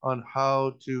on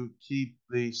how to keep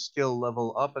the skill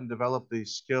level up and develop the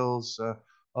skills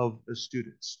of the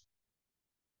students.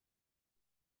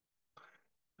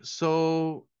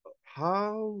 So,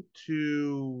 how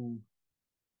to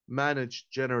manage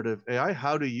generative AI,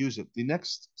 how to use it. The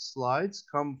next slides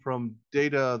come from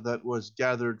data that was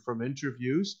gathered from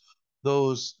interviews,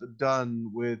 those done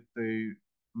with a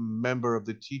member of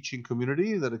the teaching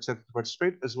community that accepted to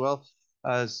participate, as well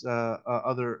as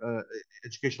other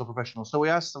educational professionals. So we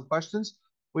asked some questions.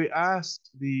 We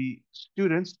asked the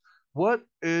students, what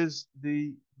is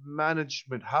the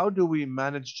management? How do we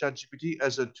manage ChatGPT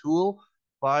as a tool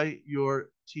by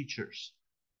your teachers?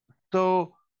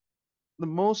 So the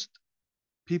most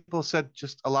people said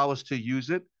just allow us to use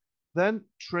it, then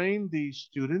train these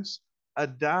students,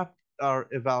 adapt our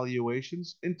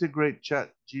evaluations, integrate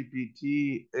chat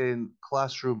gpt in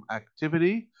classroom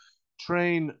activity,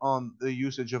 train on the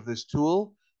usage of this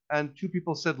tool, and two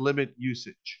people said limit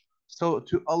usage. So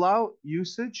to allow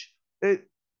usage, it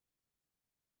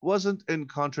wasn't in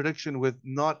contradiction with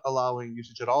not allowing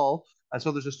usage at all. And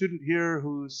so there's a student here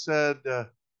who said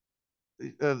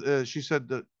she said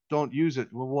that don't use it.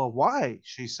 Well, why?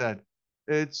 She said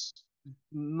it's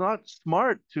not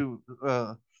smart to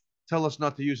tell us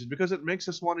not to use it because it makes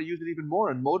us want to use it even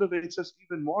more and motivates us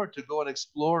even more to go and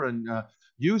explore and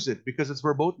use it because it's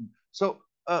verboten. So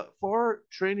for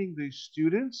training the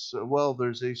students, well,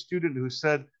 there's a student who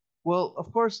said, well,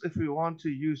 of course, if we want to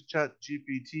use Chat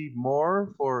GPT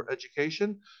more for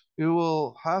education, we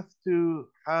will have to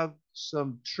have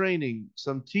some training,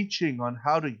 some teaching on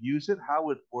how to use it, how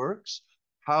it works,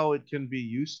 how it can be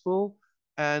useful,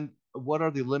 and what are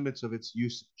the limits of its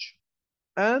usage.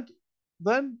 And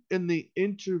then in the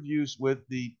interviews with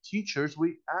the teachers,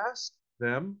 we asked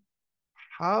them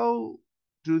how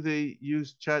do they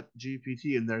use Chat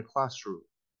GPT in their classroom.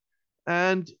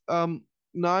 And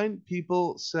nine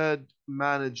people said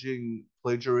managing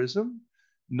plagiarism.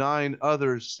 Nine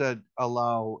others said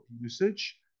allow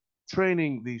usage,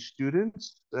 training the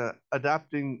students,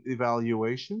 adapting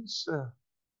evaluations,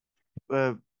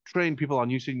 uh, train people on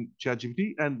using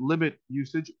ChatGPT, and limit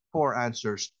usage for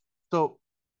answers. So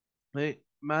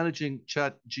managing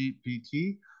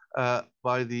ChatGPT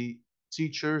by the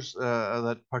teachers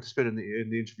that participate in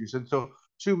the interviews. And so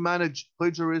to manage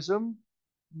plagiarism,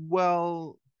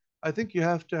 well, I think you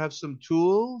have to have some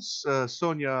tools.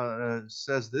 Sonia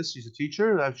says this. She's a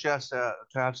teacher. She has to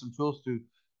have some tools to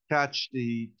catch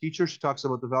the teacher. She talks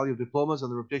about the value of diplomas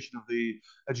and the reputation of the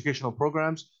educational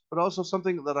programs, but also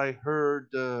something that I heard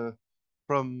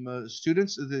from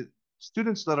students, the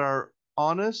students that are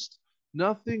honest,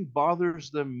 nothing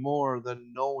bothers them more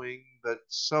than knowing that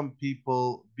some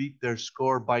people beat their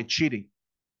score by cheating.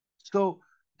 So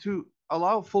to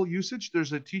allow full usage,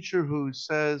 there's a teacher who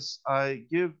says, I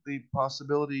give the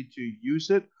possibility to use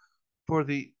it for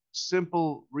the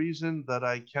simple reason that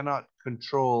I cannot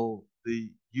control the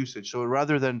usage. So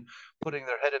rather than putting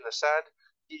their head in the sand,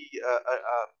 he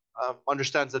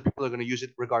understands that people are going to use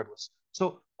it regardless.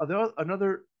 So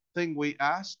another thing we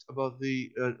asked about the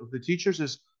teachers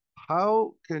is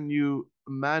how can you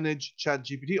manage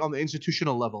ChatGPT on the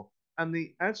institutional level? And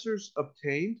the answers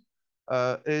obtained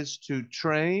is to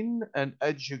train and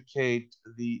educate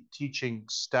the teaching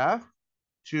staff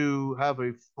to have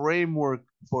a framework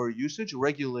for usage,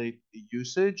 regulate the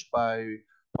usage by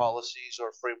policies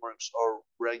or frameworks or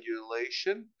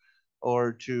regulation,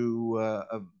 or to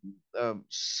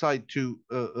cite to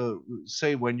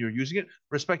say when you're using it,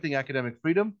 respecting academic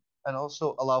freedom, and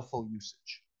also allow full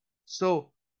usage.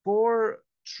 So for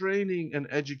training and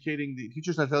educating the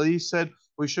teachers, Nathalie said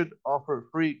we should offer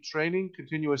free training,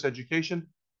 continuous education,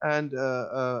 and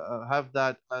have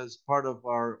that as part of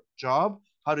our job,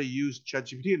 how to use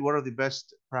ChatGPT and what are the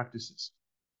best practices.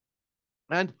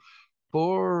 And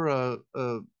for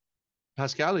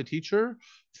Pascal, a teacher,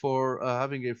 for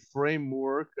having a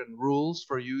framework and rules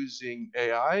for using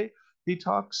AI, he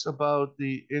talks about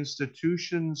the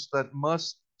institutions that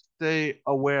must stay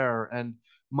aware and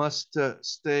must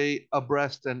stay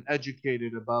abreast and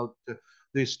educated about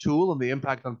this tool and the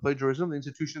impact on plagiarism. The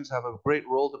institutions have a great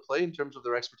role to play in terms of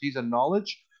their expertise and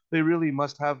knowledge. They really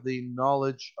must have the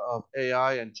knowledge of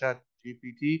AI and Chat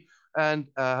GPT and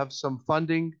have some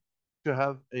funding to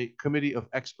have a committee of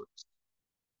experts.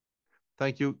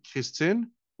 Thank you,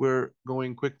 Christine. We're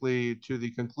going quickly to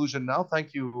the conclusion now.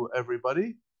 Thank you,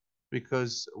 everybody,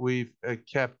 because we've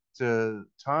kept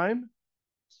time.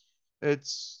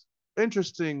 It's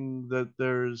interesting that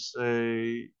there's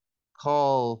a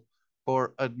call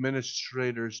for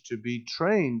administrators to be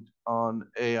trained on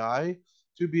AI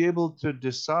to be able to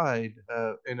decide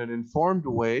in an informed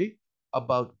way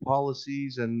about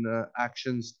policies and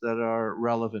actions that are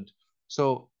relevant.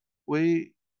 So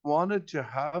we wanted to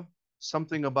have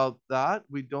something about that.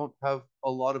 We don't have a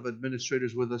lot of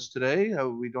administrators with us today.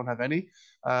 We don't have any.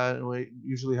 We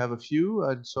usually have a few.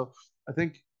 And so I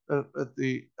think at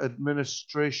the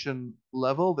administration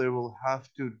level, they will have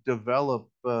to develop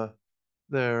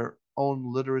their own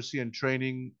literacy and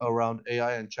training around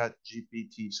AI and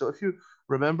ChatGPT. So if you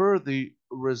remember the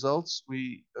results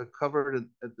we covered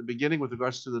at the beginning with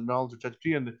regards to the knowledge of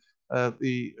ChatGPT and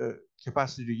the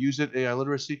capacity to use it, AI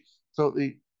literacy. So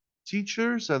the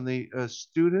teachers and the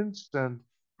students and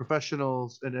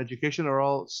professionals in education are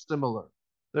all similar.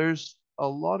 There's a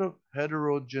lot of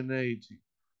heterogeneity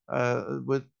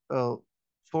with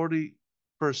 40%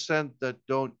 that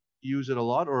don't use it a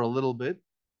lot or a little bit,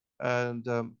 and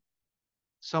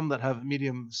some that have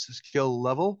medium skill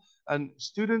level, and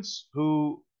students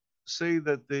who say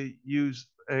that they use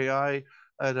AI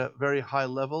at a very high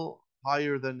level,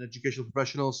 higher than educational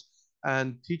professionals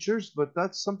and teachers. But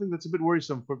that's something that's a bit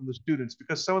worrisome for the students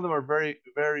because some of them are very,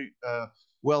 very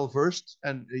well versed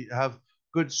and have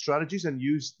good strategies and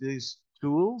use these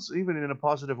tools even in a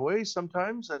positive way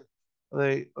sometimes, and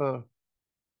they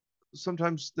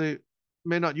sometimes they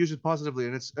may not use it positively,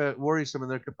 and it's worrisome. And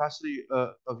their capacity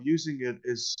of using it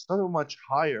is so much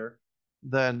higher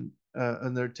than,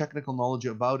 and their technical knowledge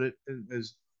about it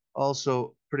is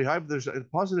also pretty high. But there's a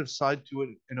positive side to it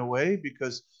in a way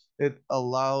because it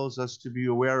allows us to be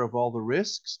aware of all the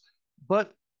risks.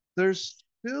 But there's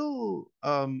still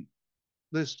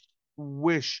this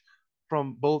wish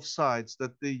from both sides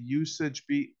that the usage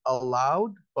be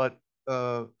allowed, but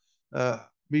uh, uh,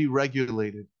 be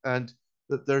regulated, and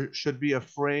that there should be a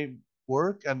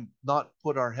framework and not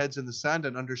put our heads in the sand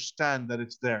and understand that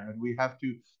it's there. And we have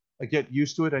to get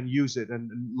used to it and use it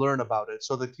and learn about it.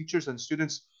 So the teachers and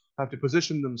students have to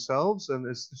position themselves, and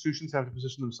institutions have to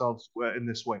position themselves in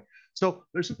this way. So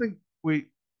there's something we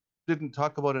didn't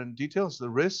talk about it in details. The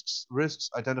risks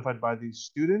identified by the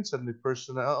students and the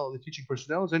personnel, the teaching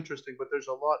personnel is interesting, but there's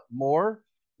a lot more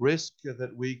risk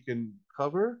that we can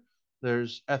cover.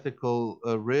 There's ethical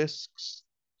risks.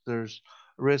 There's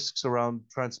risks around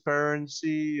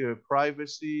transparency,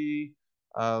 privacy,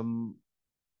 um,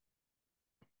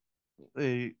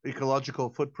 the ecological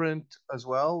footprint as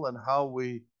well, and how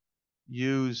we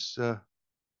use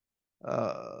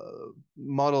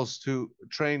models to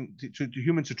train to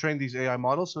humans to train these AI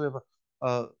models. So we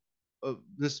have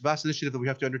this vast initiative that we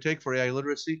have to undertake for AI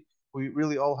literacy. We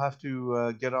really all have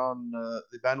to get on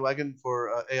the bandwagon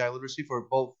for AI literacy for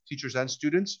both teachers and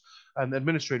students and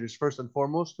administrators first and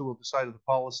foremost, who will decide the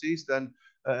policies. Then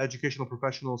educational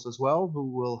professionals as well,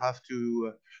 who will have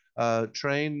to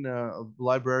train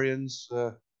librarians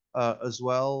as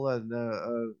well,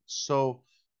 and so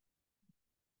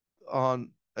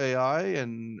on AI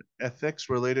and ethics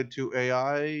related to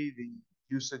AI, the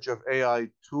usage of AI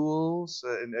tools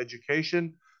in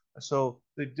education. So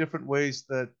the different ways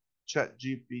that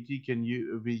ChatGPT can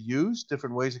be used,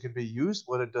 different ways it can be used,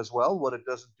 what it does well, what it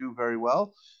doesn't do very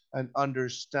well, and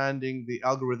understanding the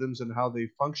algorithms and how they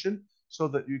function so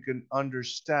that you can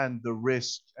understand the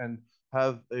risk and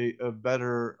have a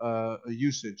better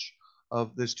usage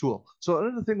of this tool. So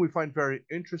another thing we find very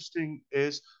interesting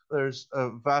is there's a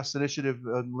vast initiative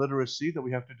on literacy that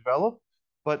we have to develop,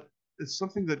 but it's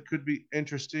something that could be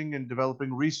interesting in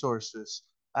developing resources,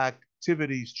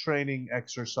 activities, training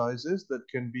exercises that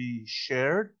can be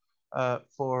shared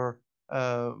for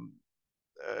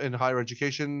in higher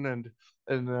education and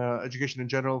in education in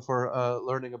general for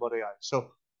learning about AI.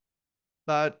 So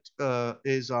that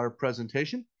is our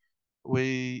presentation.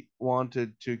 We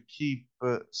wanted to keep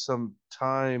some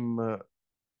time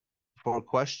for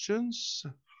questions,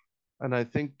 and I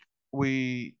think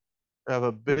we have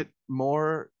a bit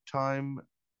more time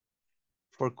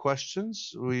for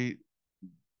questions. We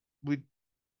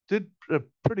did a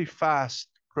pretty fast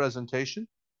presentation,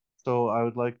 so I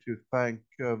would like to thank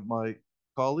my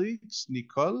colleagues.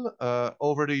 Nicole,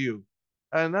 over to you.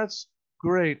 And that's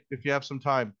great if you have some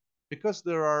time, because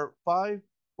there are 5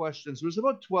 questions. There's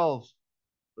about 12.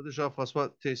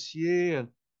 Jean-François Tessier, and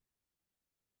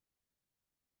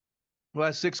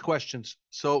well, 6 questions.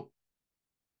 So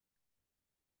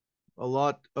a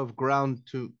lot of ground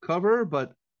to cover,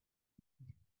 but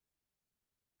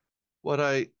what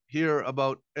I hear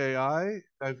about AI.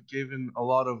 I've given a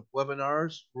lot of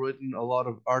webinars, written a lot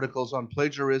of articles on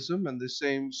plagiarism, and the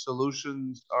same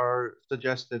solutions are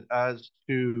suggested as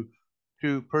to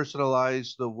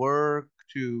personalize the work,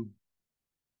 to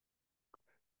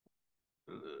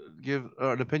give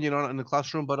an opinion on it in the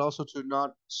classroom, but also to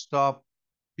not stop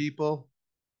people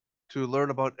to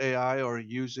learn about AI or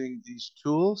using these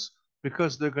tools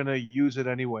because they're going to use it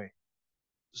anyway.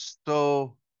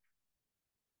 So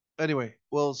anyway,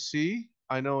 we'll see.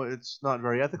 I know it's not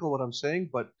very ethical what I'm saying,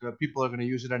 but people are going to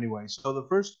use it anyway. So the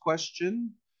first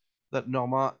question that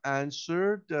Norma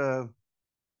answered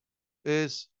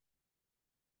is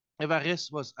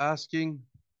Evaris was asking,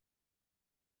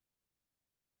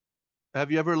 have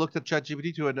you ever looked at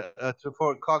ChatGPT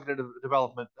for cognitive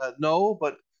development? No,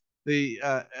 but the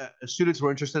students were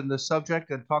interested in this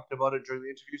subject and talked about it during the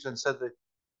interviews and said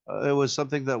that it was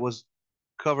something that was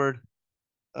covered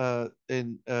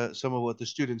in some of what the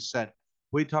students said.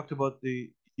 We talked about the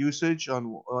usage on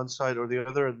one side or the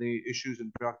other and the issues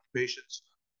and preoccupations.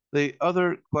 The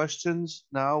other questions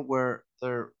now where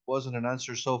there wasn't an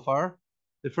answer so far.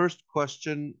 The first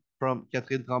question from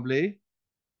Catherine Tremblay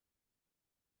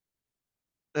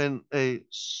in a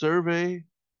survey,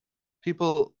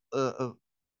 people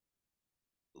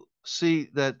see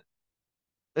that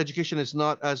education is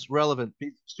not as relevant.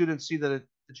 Students see that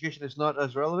education is not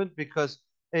as relevant because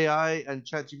AI and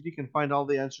ChatGPT can find all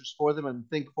the answers for them and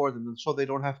think for them, and so they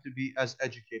don't have to be as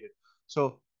educated.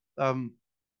 So um,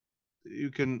 you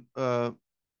can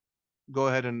go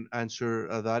ahead and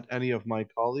answer that. Any of my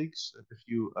colleagues, if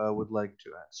you would like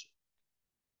to answer.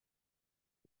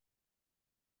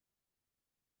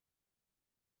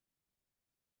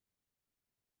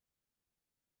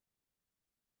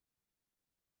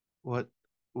 What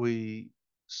we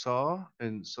saw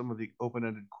in some of the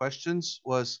open-ended questions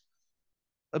was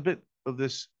a bit of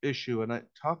this issue, and I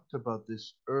talked about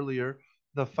this earlier.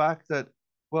 The fact that,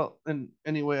 well, and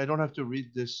anyway, I don't have to read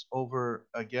this over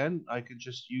again. I could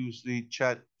just use the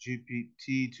Chat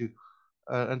GPT to,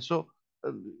 and so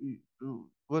uh,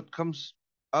 what comes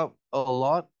up a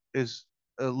lot is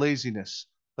laziness.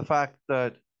 The fact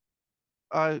that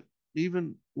I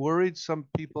even worried some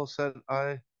people said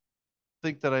I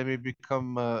think that I may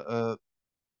become a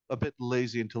bit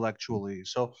lazy intellectually.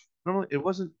 So normally it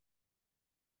wasn't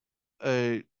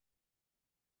a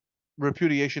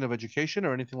repudiation of education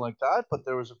or anything like that, but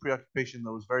there was a preoccupation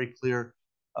that was very clear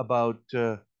about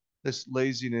this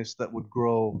laziness that would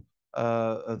grow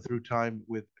through time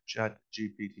with Chat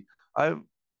GPT. I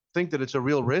think that it's a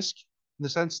real risk in the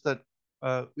sense that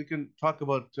we can talk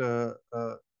about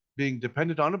being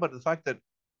dependent on it, but the fact that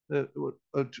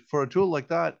for a tool like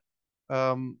that,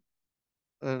 um,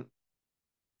 uh,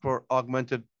 for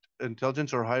augmented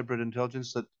intelligence or hybrid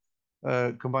intelligence that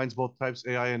combines both types,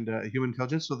 AI and human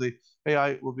intelligence. So the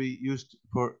AI will be used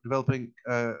for developing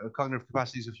cognitive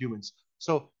capacities of humans.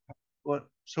 So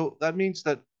So that means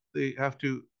that they have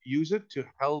to use it to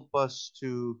help us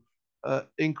to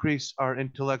increase our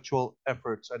intellectual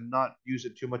efforts and not use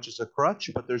it too much as a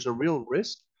crutch. But there's a real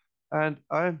risk, and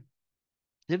I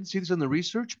didn't see this in the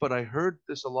research, but I heard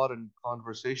this a lot in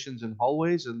conversations in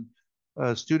hallways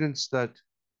and students that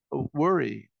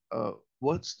worry.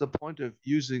 What's the point of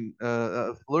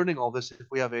of learning all this if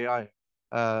we have AI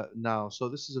now? So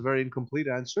this is a very incomplete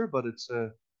answer, but it's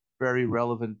a very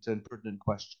relevant and pertinent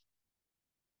question.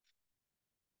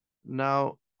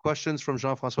 Now, questions from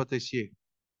Jean-François Tessier.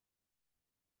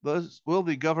 Will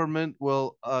the government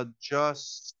will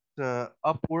adjust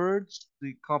upwards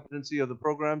the competency of the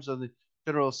programs and the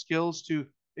general skills to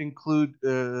include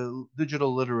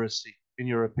digital literacy, in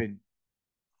your opinion?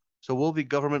 So will the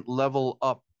government level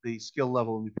up the skill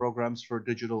level in the programs for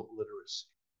digital literacy?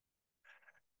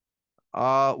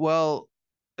 Well,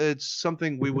 it's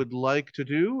something we would like to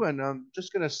do, and I'm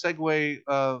just going to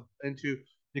segue into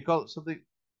you call it something.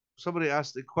 Somebody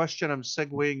asked the question. I'm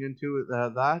segueing into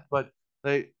that, but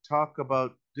they talk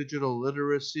about digital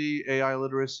literacy, AI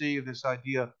literacy, this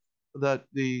idea that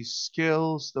the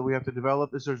skills that we have to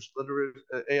develop is there's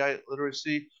AI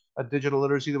literacy, digital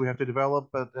literacy that we have to develop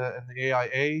in the AI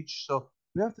age. So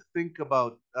we have to think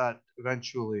about that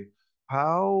eventually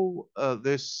how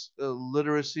this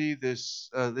literacy, this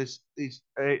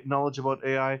knowledge about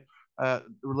AI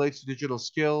relates to digital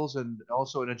skills and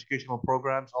also in educational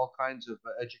programs, all kinds of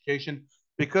education,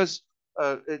 because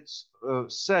it's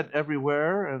said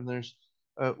everywhere, and there's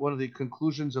one of the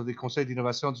conclusions of the Conseil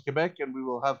d'innovation du Québec, and we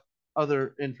will have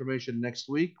other information next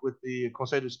week with the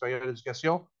Conseil supérieur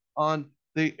d'éducation on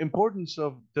the importance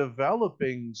of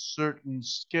developing certain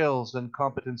skills and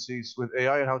competencies with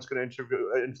AI and how it's going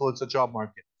to influence the job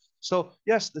market. So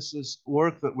yes, this is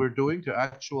work that we're doing to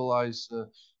actualize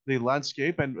the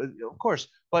landscape, and of course,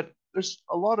 but there's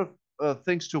a lot of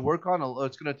things to work on.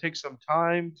 It's going to take some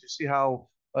time to see how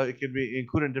it can be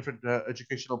included in different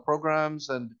educational programs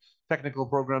and technical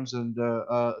programs and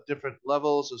different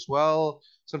levels as well.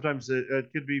 Sometimes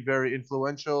it could be very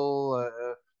influential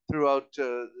throughout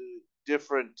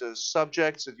different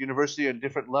subjects at university and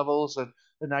different levels and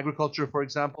in agriculture, for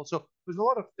example. So there's a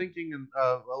lot of thinking and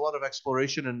a lot of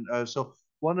exploration. And so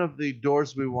one of the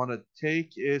doors we want to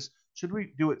take is should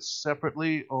we do it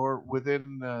separately or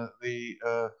within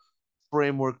the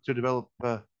framework to develop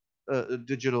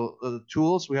digital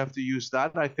tools? We have to use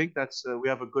that. I think that's we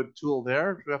have a good tool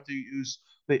there. We have to use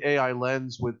the AI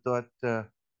lens with that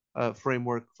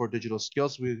framework for digital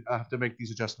skills. We have to make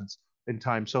these adjustments in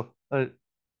time. So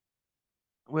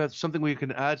we have something we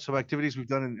can add, some activities we've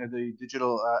done in the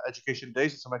digital education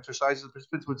days, and some exercises. The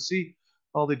participants would see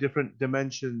all the different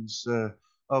dimensions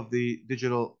of the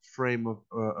digital frame of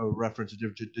reference,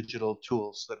 digital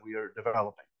tools that we are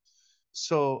developing.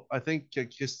 So I think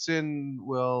Christine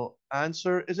will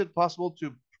answer. Is it possible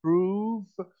to prove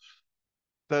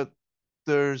that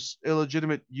there's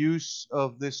illegitimate use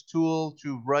of this tool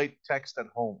to write text at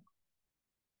home?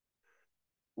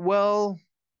 Well,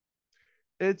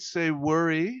 it's a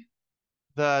worry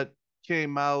that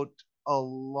came out a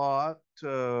lot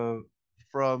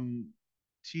from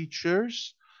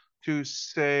teachers to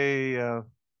say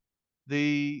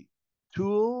the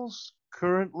tools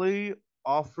currently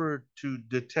offered to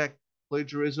detect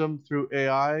plagiarism through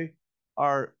AI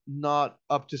are not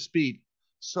up to speed.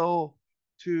 So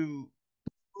to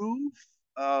prove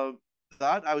uh,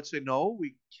 that, I would say no,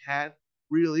 we can't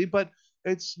really, but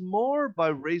it's more by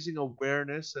raising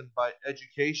awareness and by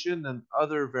education and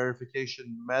other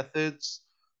verification methods.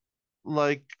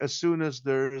 Like as soon as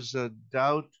there's a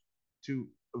doubt, to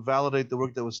validate the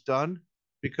work that was done,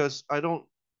 because I don't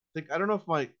know if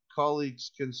my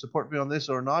colleagues can support me on this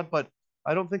or not, but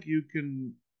I don't think you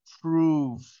can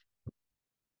prove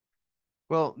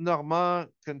well, Normand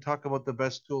can talk about the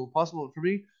best tool possible. For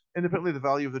me, independently of the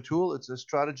value of the tool, it's a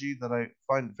strategy that I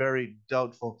find very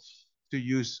doubtful to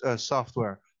use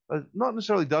software. Not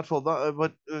necessarily doubtful,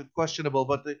 but questionable.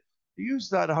 But to use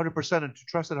that 100% and to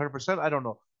trust it 100%, I don't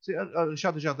know. See,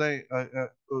 Charles Desjardins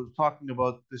was talking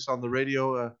about this on the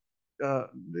radio. Uh,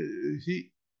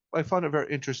 he, I found it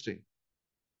very interesting.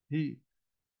 He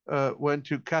went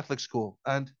to Catholic school,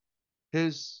 and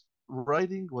his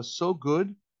writing was so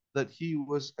good that he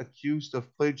was accused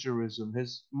of plagiarism.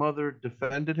 His mother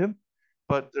defended him,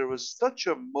 but there was such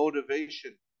a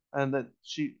motivation, and that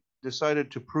she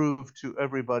decided to prove to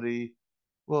everybody.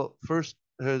 Well, first,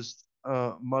 his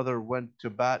mother went to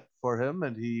bat for him,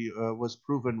 and he was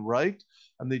proven right.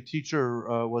 And the teacher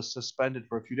was suspended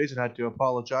for a few days and had to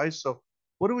apologize. So,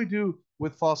 what do we do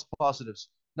with false positives?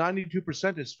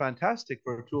 92% is fantastic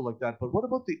for a tool like that, but what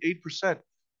about the 8%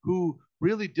 who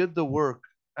really did the work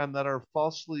and that are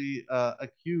falsely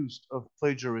accused of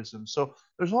plagiarism? So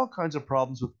there's all kinds of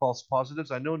problems with false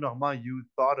positives. I know, Normand, you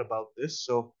thought about this,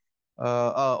 so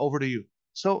over to you.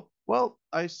 So, well,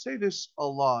 I say this a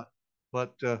lot,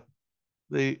 but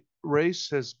the race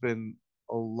has been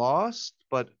lost,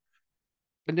 but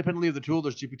independently of the tool,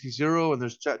 there's GPT-0 and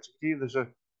there's ChatGPT. There's a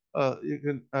you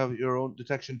can have your own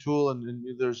detection tool, and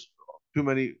there's too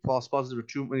many false positives or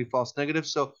too many false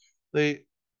negatives. So the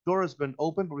door has been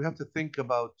open, but we have to think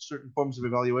about certain forms of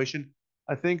evaluation.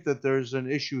 I think that there's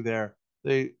an issue there.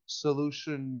 The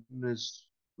solution is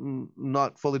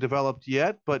not fully developed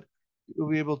yet, but we'll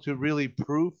be able to really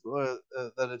prove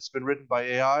that it's been written by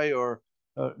AI or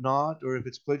not, or if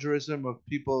it's plagiarism, of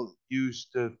people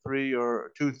used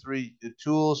three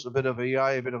tools, a bit of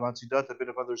AI, a bit of Antidote, a bit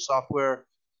of other software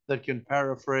that can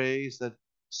paraphrase that.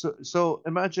 So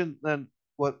imagine then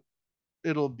what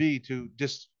it'll be to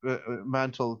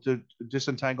dismantle, to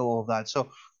disentangle all of that. So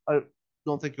I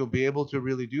don't think you'll be able to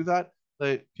really do that.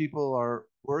 People are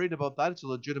worried about that. It's a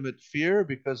legitimate fear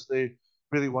because they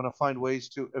really want to find ways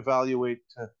to evaluate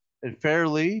it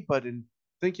fairly. But in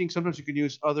thinking, sometimes you can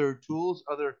use other tools,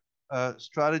 other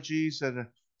strategies, and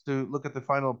to look at the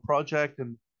final project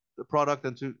and the product,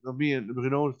 and to me and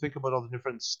Bruno think about all the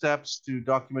different steps to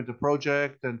document a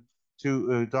project and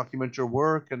to document your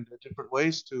work and different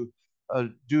ways to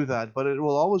do that. But it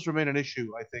will always remain an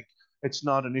issue. I think it's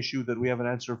not an issue that we have an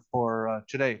answer for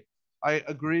today. I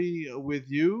agree with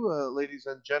you, ladies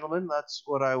and gentlemen. That's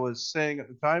what I was saying at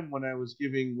the time when I was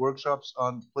giving workshops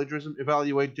on plagiarism.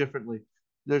 Evaluate differently.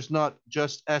 There's not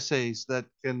just essays that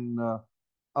can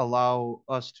allow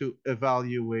us to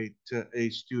evaluate a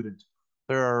student.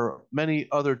 There are many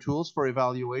other tools for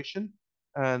evaluation.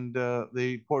 and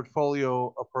the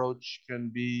portfolio approach can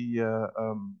be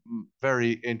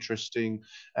very interesting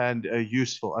and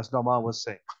useful, as Norman was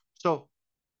saying. So,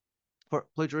 for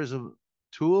plagiarism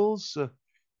tools,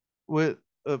 with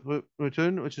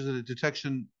Return, which is a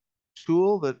detection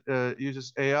tool that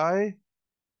uses AI,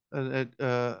 and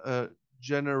it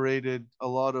generated a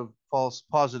lot of false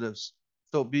positives.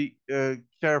 So be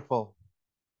careful.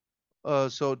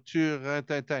 So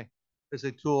Turintintin is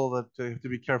a tool that you have to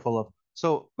be careful of.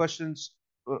 So questions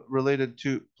related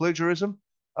to plagiarism.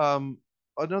 Um,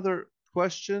 Another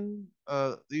question.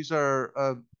 These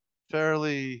are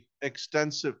fairly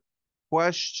extensive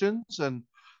questions, and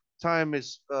time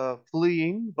is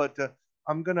fleeing, but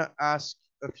I'm going to ask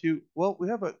a few. Well, we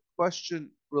have a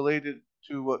question related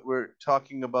to what we're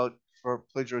talking about for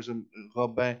plagiarism.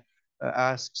 Robin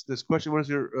asks this question: what is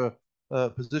your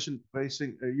position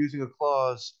facing using a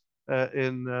clause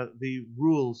in the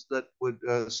rules that would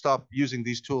stop using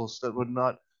these tools, that would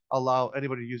not allow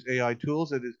anybody to use AI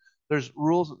tools? It is There's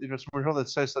rules, that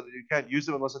says that you can't use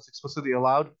them unless it's explicitly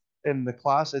allowed in the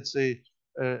class. It's a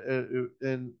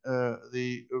in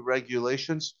the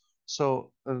regulations.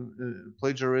 So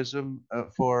plagiarism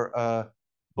for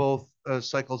both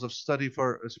cycles of study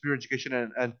for superior education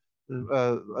and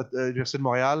at the Université de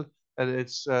Montréal, and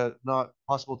it's not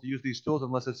possible to use these tools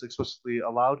unless it's explicitly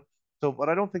allowed. So, but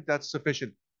I don't think that's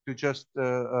sufficient to just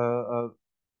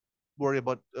worry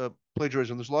about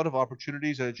plagiarism. There's a lot of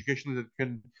opportunities in education that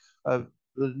can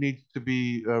need to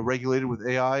be regulated with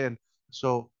AI, and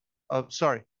so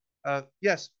sorry.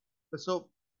 Yes, so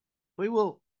we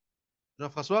will,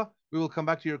 Jean-François, we will come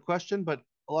back to your question, but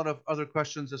a lot of other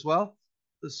questions as well.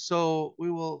 So we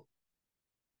will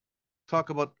talk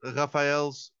about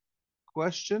Raphael's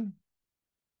question: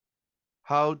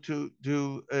 how to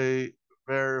do a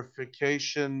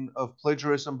verification of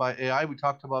plagiarism by AI. We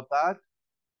talked about that.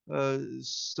 There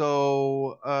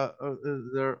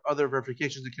are other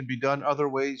verifications that can be done, other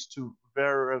ways to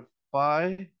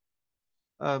verify.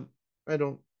 Um, I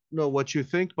don't know what you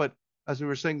think, but as we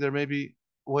were saying, there may be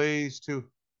ways to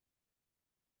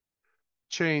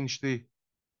change the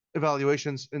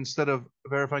evaluations instead of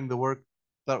verifying the work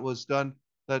that was done,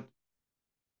 that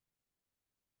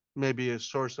may be a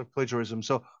source of plagiarism.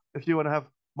 So if you want to have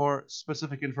more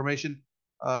specific information,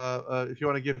 if you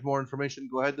want to give more information,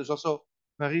 go ahead. There's also,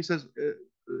 Marie says,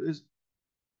 is,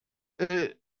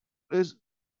 is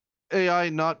AI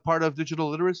not part of digital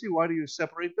literacy? Why do you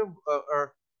separate them?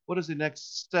 Or what is the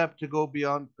next step to go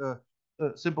beyond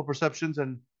simple perceptions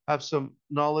and have some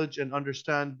knowledge and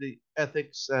understand the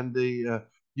ethics and the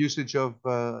usage of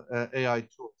AI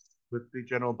tools with the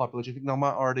general population? I think Norma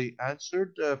already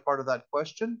answered part of that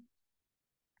question.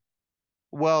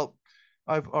 Well,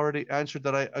 I've already answered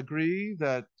that I agree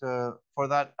that for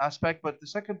that aspect, but the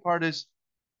second part is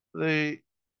the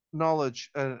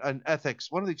knowledge and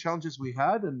ethics. One of the challenges we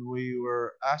had and we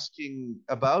were asking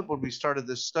about when we started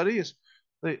this study is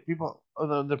the people,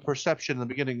 the perception in the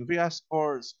beginning. If we ask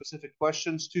for specific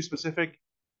questions, too specific,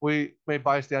 we may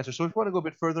bias the answer. So if we want to go a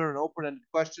bit further and open-ended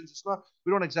questions, it's not,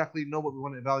 we don't exactly know what we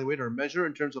want to evaluate or measure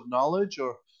in terms of knowledge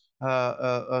or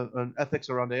ethics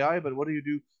around AI, but what do you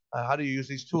do? How do you use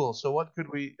these tools? So what could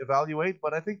we evaluate?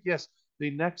 But I think, yes, the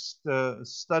next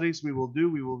studies we will do,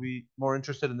 we will be more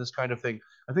interested in this kind of thing.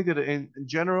 I think that in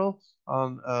general,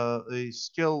 on the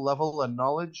skill level and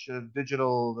knowledge,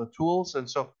 digital tools, and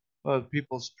so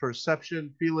people's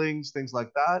perception, feelings, things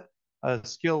like that,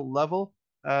 skill level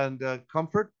and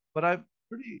comfort. But I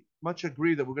pretty much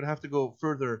agree that we're going to have to go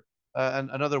further and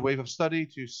another wave of study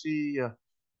to see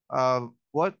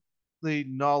what the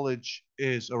knowledge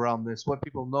is around this, what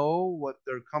people know, what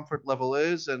their comfort level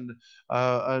is, and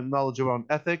knowledge around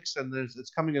ethics. And it's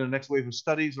coming in the next wave of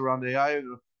studies around AI. We're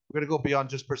going to go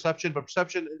beyond just perception, but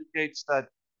perception indicates that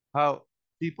how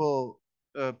people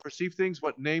perceive things,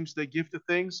 what names they give to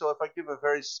things. So if I give a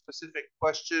very specific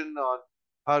question on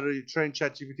how do you train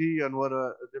ChatGPT on what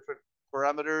different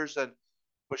parameters and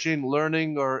machine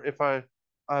learning, or if I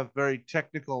have very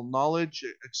technical knowledge,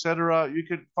 etc., you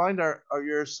could find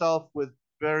yourself with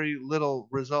very little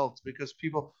results because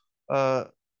people.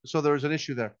 So there's an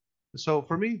issue there. So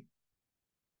for me,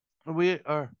 we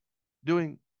are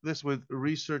doing this with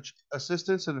research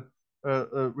assistance and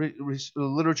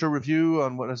literature review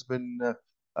on what has been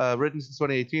written since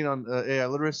 2018 on AI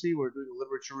literacy. We're doing a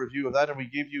literature review of that, and we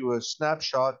give you a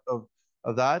snapshot of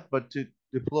that. But to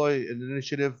deploy an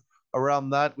initiative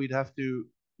around that, we'd have to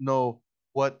know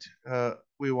what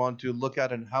we want to look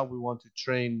at and how we want to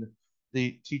train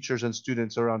the teachers and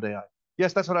students around AI.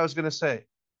 Yes, that's what I was going to say.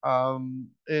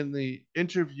 In the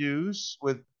interviews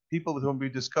with people with whom we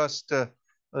discussed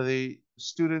the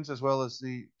students as well as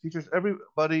the teachers.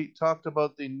 Everybody talked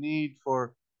about the need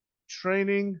for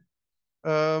training,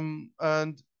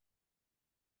 and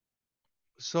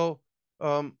so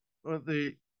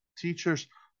the teachers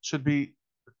should be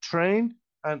trained,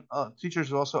 and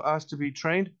teachers are also asked to be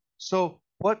trained. So,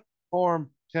 what form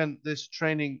can this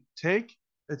training take?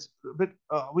 It's a bit.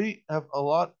 We have a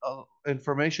lot of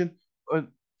information uh,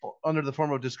 under the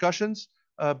form of discussions,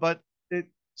 but it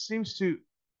seems to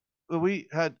we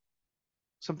had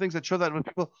some things that show that when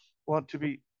people want to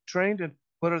be trained and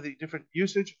what are the different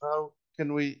usage, how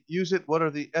can we use it, what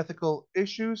are the ethical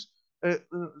issues.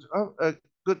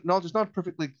 Good knowledge is not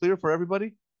perfectly clear for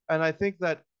everybody, and I think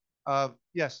that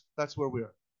yes, that's where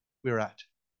we're at.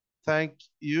 Thank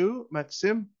you,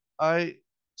 Maxim. I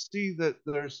see that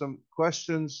there's some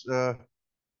questions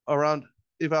around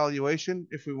evaluation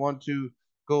if we want to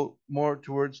go more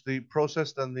towards the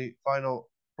process than the final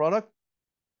product.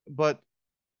 But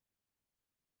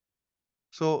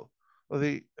so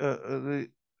the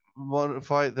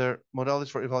modify their modalities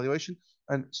for evaluation.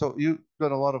 And so you've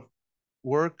done a lot of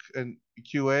work and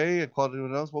QA and quality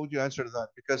analysis. What would you answer to that?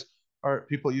 Because are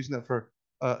people using that for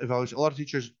evaluation? A lot of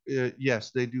teachers,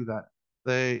 yes, they do that.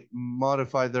 They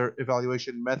modify their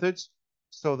evaluation methods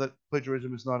so that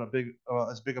plagiarism is not a big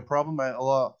as big a problem.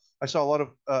 I saw a lot of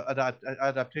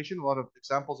adaptation, a lot of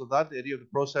examples of that. The idea of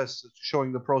the process,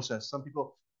 showing the process. Some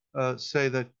people say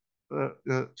that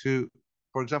to,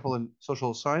 for example, in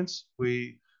social science,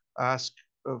 we ask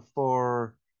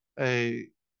for a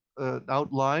an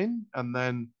outline, and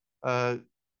then uh,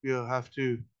 you have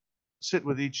to sit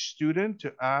with each student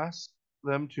to ask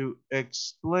them to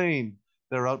explain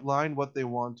their outline, what they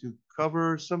want to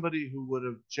cover. Somebody who would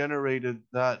have generated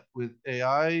that with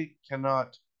AI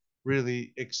cannot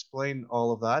really explain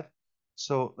all of that.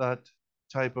 So that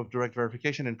type of direct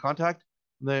verification and contact,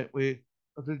 that we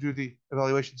have to do the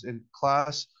evaluations in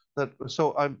class. That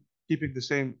so I'm keeping the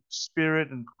same spirit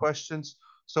and questions.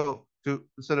 So to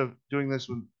instead of doing this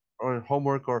with or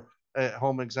homework or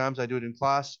home exams, I do it in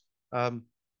class.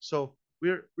 So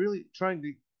we're really trying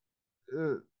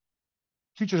to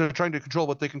teachers are trying to control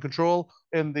what they can control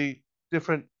in the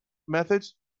different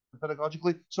methods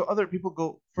pedagogically. So other people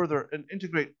go further and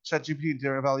integrate ChatGPT into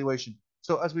their evaluation.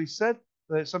 So as we said,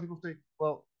 some people say,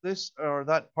 well, this or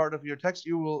that part of your text,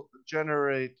 you will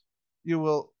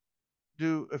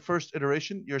do a first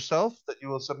iteration yourself that you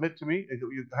will submit to me,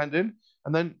 you hand in,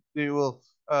 and then you will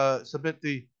submit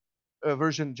the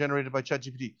version generated by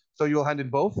ChatGPT. So you'll hand in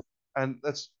both, and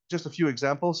that's just a few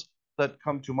examples that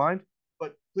come to mind.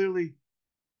 But clearly,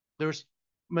 there's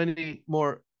many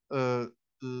more uh,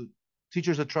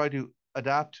 teachers that try to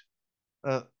adapt,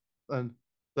 uh, and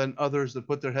then others that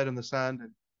put their head in the sand,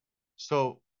 and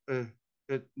so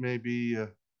it may be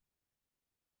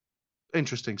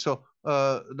interesting. So,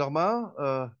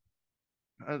 Normand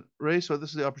and Ray, so this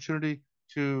is the opportunity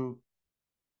to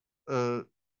uh,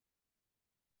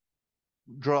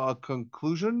 draw a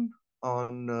conclusion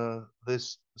on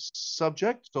this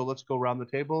subject. So let's go around the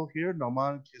table here.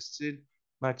 Normand, Christine,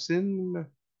 Maxime,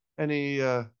 any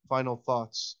final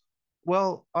thoughts?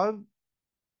 Well, I'm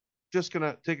just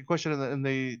gonna take a question in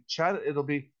the chat. It'll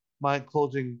be my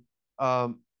closing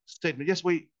statement. Yes,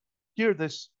 we hear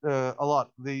this a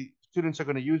lot. The students are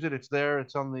going to use it. It's there.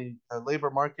 It's on the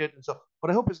labor market, and so. What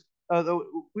I hope is, though,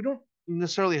 we don't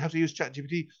necessarily have to use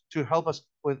ChatGPT to help us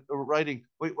with writing.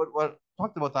 What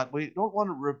talked about that. We don't want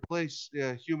to replace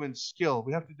human skill.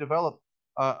 We have to develop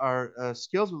our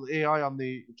skills with AI on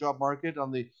the job market,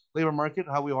 on the labor market,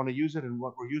 how we want to use it, and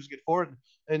what we're using it for.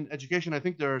 In education, I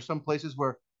think there are some places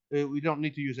where we don't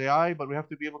need to use AI, but we have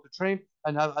to be able to train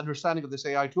and have understanding of this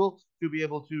AI tool to be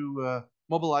able to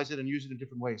mobilize it and use it in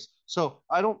different ways. So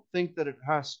I don't think that it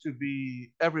has to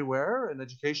be everywhere in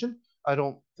education. I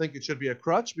don't think it should be a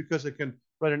crutch because it can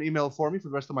write an email for me for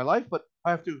the rest of my life, but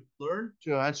I have to learn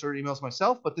to answer emails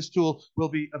myself. But this tool will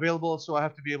be available, so I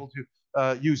have to be able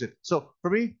to use it. So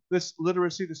for me, this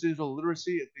literacy, this digital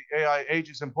literacy, the AI age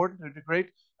is important to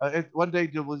integrate. One day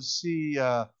you will see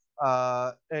a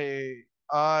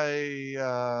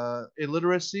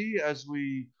illiteracy as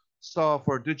we saw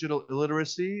for digital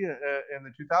illiteracy in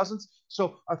the 2000s.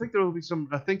 So I think there will be some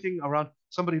thinking around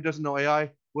somebody who doesn't know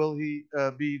AI. Will he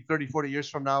be 30, 40 years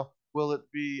from now? Will it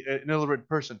be an illiterate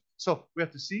person? So we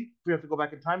have to see. We have to go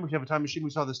back in time. We have a time machine. We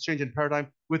saw this change in paradigm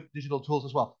with digital tools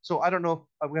as well. So I don't know.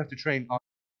 We have to train on.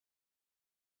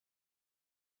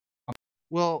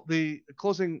 Well, the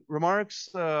closing remarks,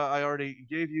 I already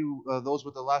gave you those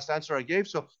with the last answer I gave.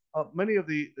 So many of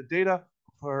the data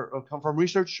come from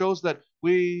research shows that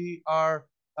we are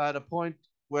at a point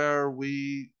where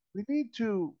we need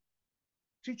to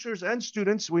teachers and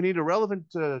students, we need a relevant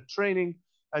training,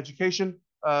 education.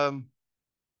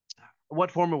 What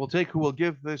form it will take, who will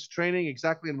give this training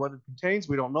exactly, and what it contains,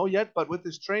 we don't know yet. But with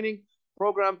this training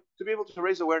program, to be able to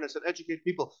raise awareness and educate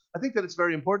people, I think that it's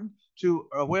very important to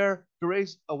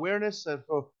raise awareness and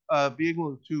for be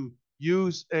able to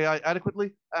use AI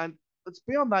adequately. And it's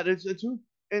beyond that. It's in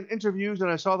interviews,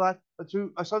 and I saw that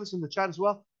too. I saw this in the chat as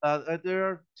well. There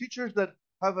are teachers that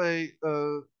have a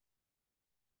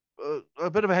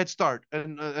bit of a head start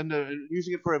and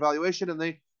using it for evaluation, and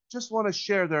they just want to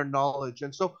share their knowledge.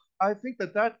 And so I think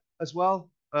that that as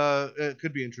well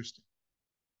could be interesting.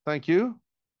 Thank you,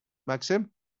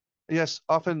 Maxim. Yes,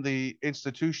 often the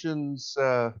institutions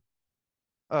are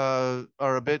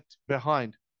a bit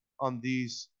behind on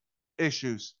these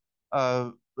issues.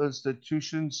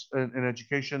 Institutions in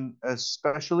education,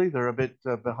 especially, they're a bit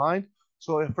behind.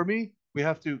 So for me, we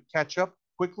have to catch up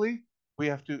quickly. We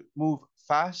have to move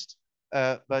fast,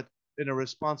 but in a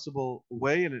responsible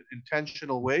way, in an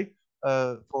intentional way,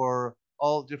 for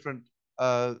all different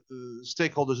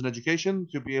stakeholders in education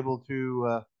to be able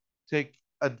to take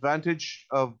advantage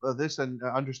of this and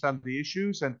understand the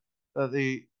issues and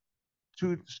the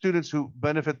to students who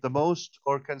benefit the most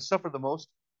or can suffer the most,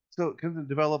 so can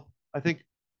develop, I think,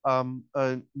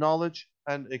 knowledge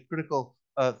and a critical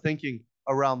thinking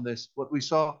around this. What we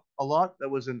saw a lot that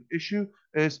was an issue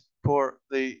is for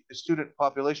the student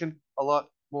population a lot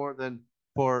more than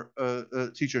for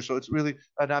teachers. So it's really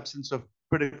an absence of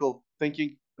critical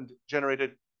thinking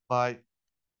generated by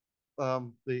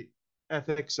the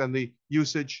ethics and the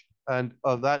usage, and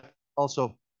of that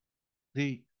also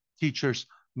the teachers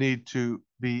need to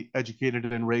be educated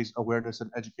and raise awareness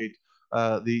and educate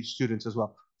the students as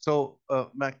well. So,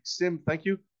 Maxim, thank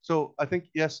you. So, I think,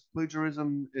 yes,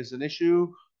 plagiarism is an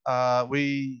issue.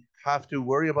 We have to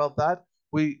worry about that.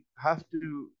 We have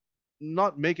to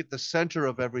not make it the center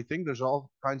of everything. There's all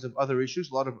kinds of other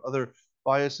issues, a lot of other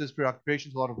biases,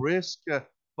 preoccupations, a lot of risk.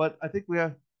 But I think we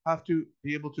have to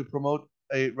be able to promote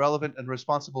a relevant and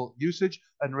responsible usage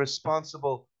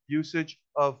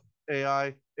of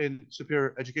AI in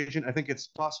superior education. I think it's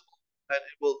possible, and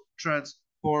it will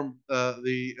transform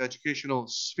the educational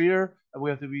sphere. And we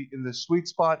have to be in the sweet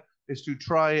spot is to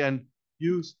try and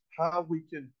use how we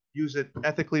can use it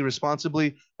ethically,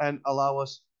 responsibly, and allow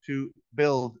us to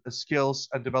build skills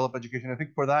and develop education. I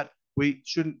think for that, we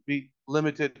shouldn't be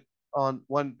limited on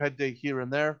one ped day here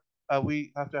and there.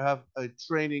 We have to have a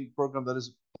training program that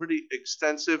is pretty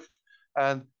extensive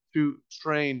and to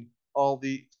train all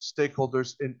the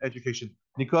stakeholders in education.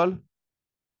 Nicole?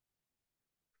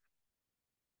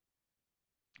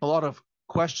 A lot of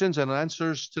questions and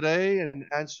answers today, and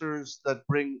answers that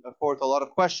bring forth a lot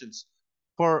of questions.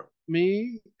 For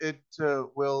me, it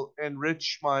will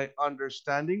enrich my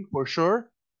understanding for sure.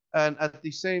 And at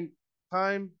the same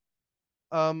time,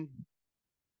 a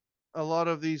lot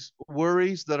of these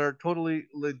worries that are totally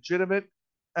legitimate.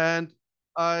 And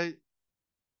I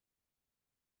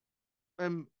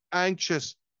am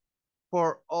anxious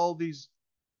for all these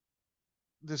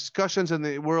discussions in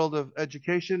the world of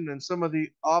education and some of the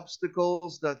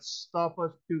obstacles that stop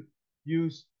us to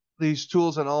use these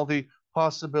tools and all the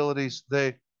possibilities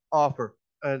they offer.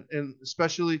 And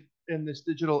especially in this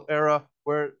digital era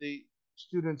where the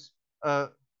students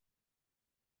are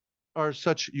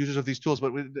such users of these tools,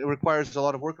 but it requires a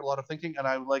lot of work, a lot of thinking, and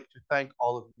I would like to thank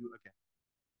all of you again.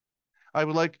 I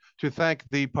would like to thank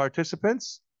the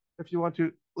participants. If you want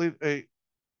to leave a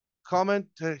comment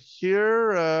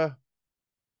here,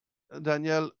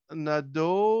 Danielle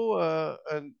Nadeau,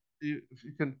 and if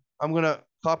you can, I'm going to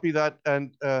copy that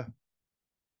and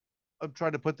I'm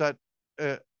trying to put that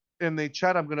in the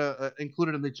chat. I'm going to include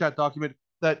it in the chat document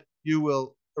that you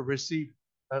will receive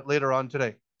later on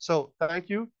today. So thank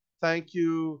you. Thank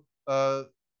you,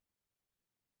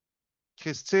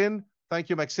 Christine. Thank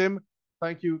you, Maxime.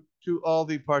 Thank you to all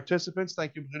the participants.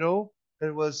 Thank you, Bruno.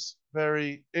 It was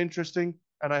very interesting,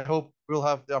 and I hope we'll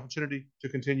have the opportunity to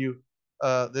continue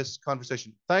this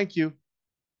conversation. Thank you.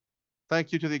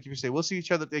 Thank you to the AQPC. We'll see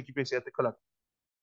each other at the AQPC at the colloque.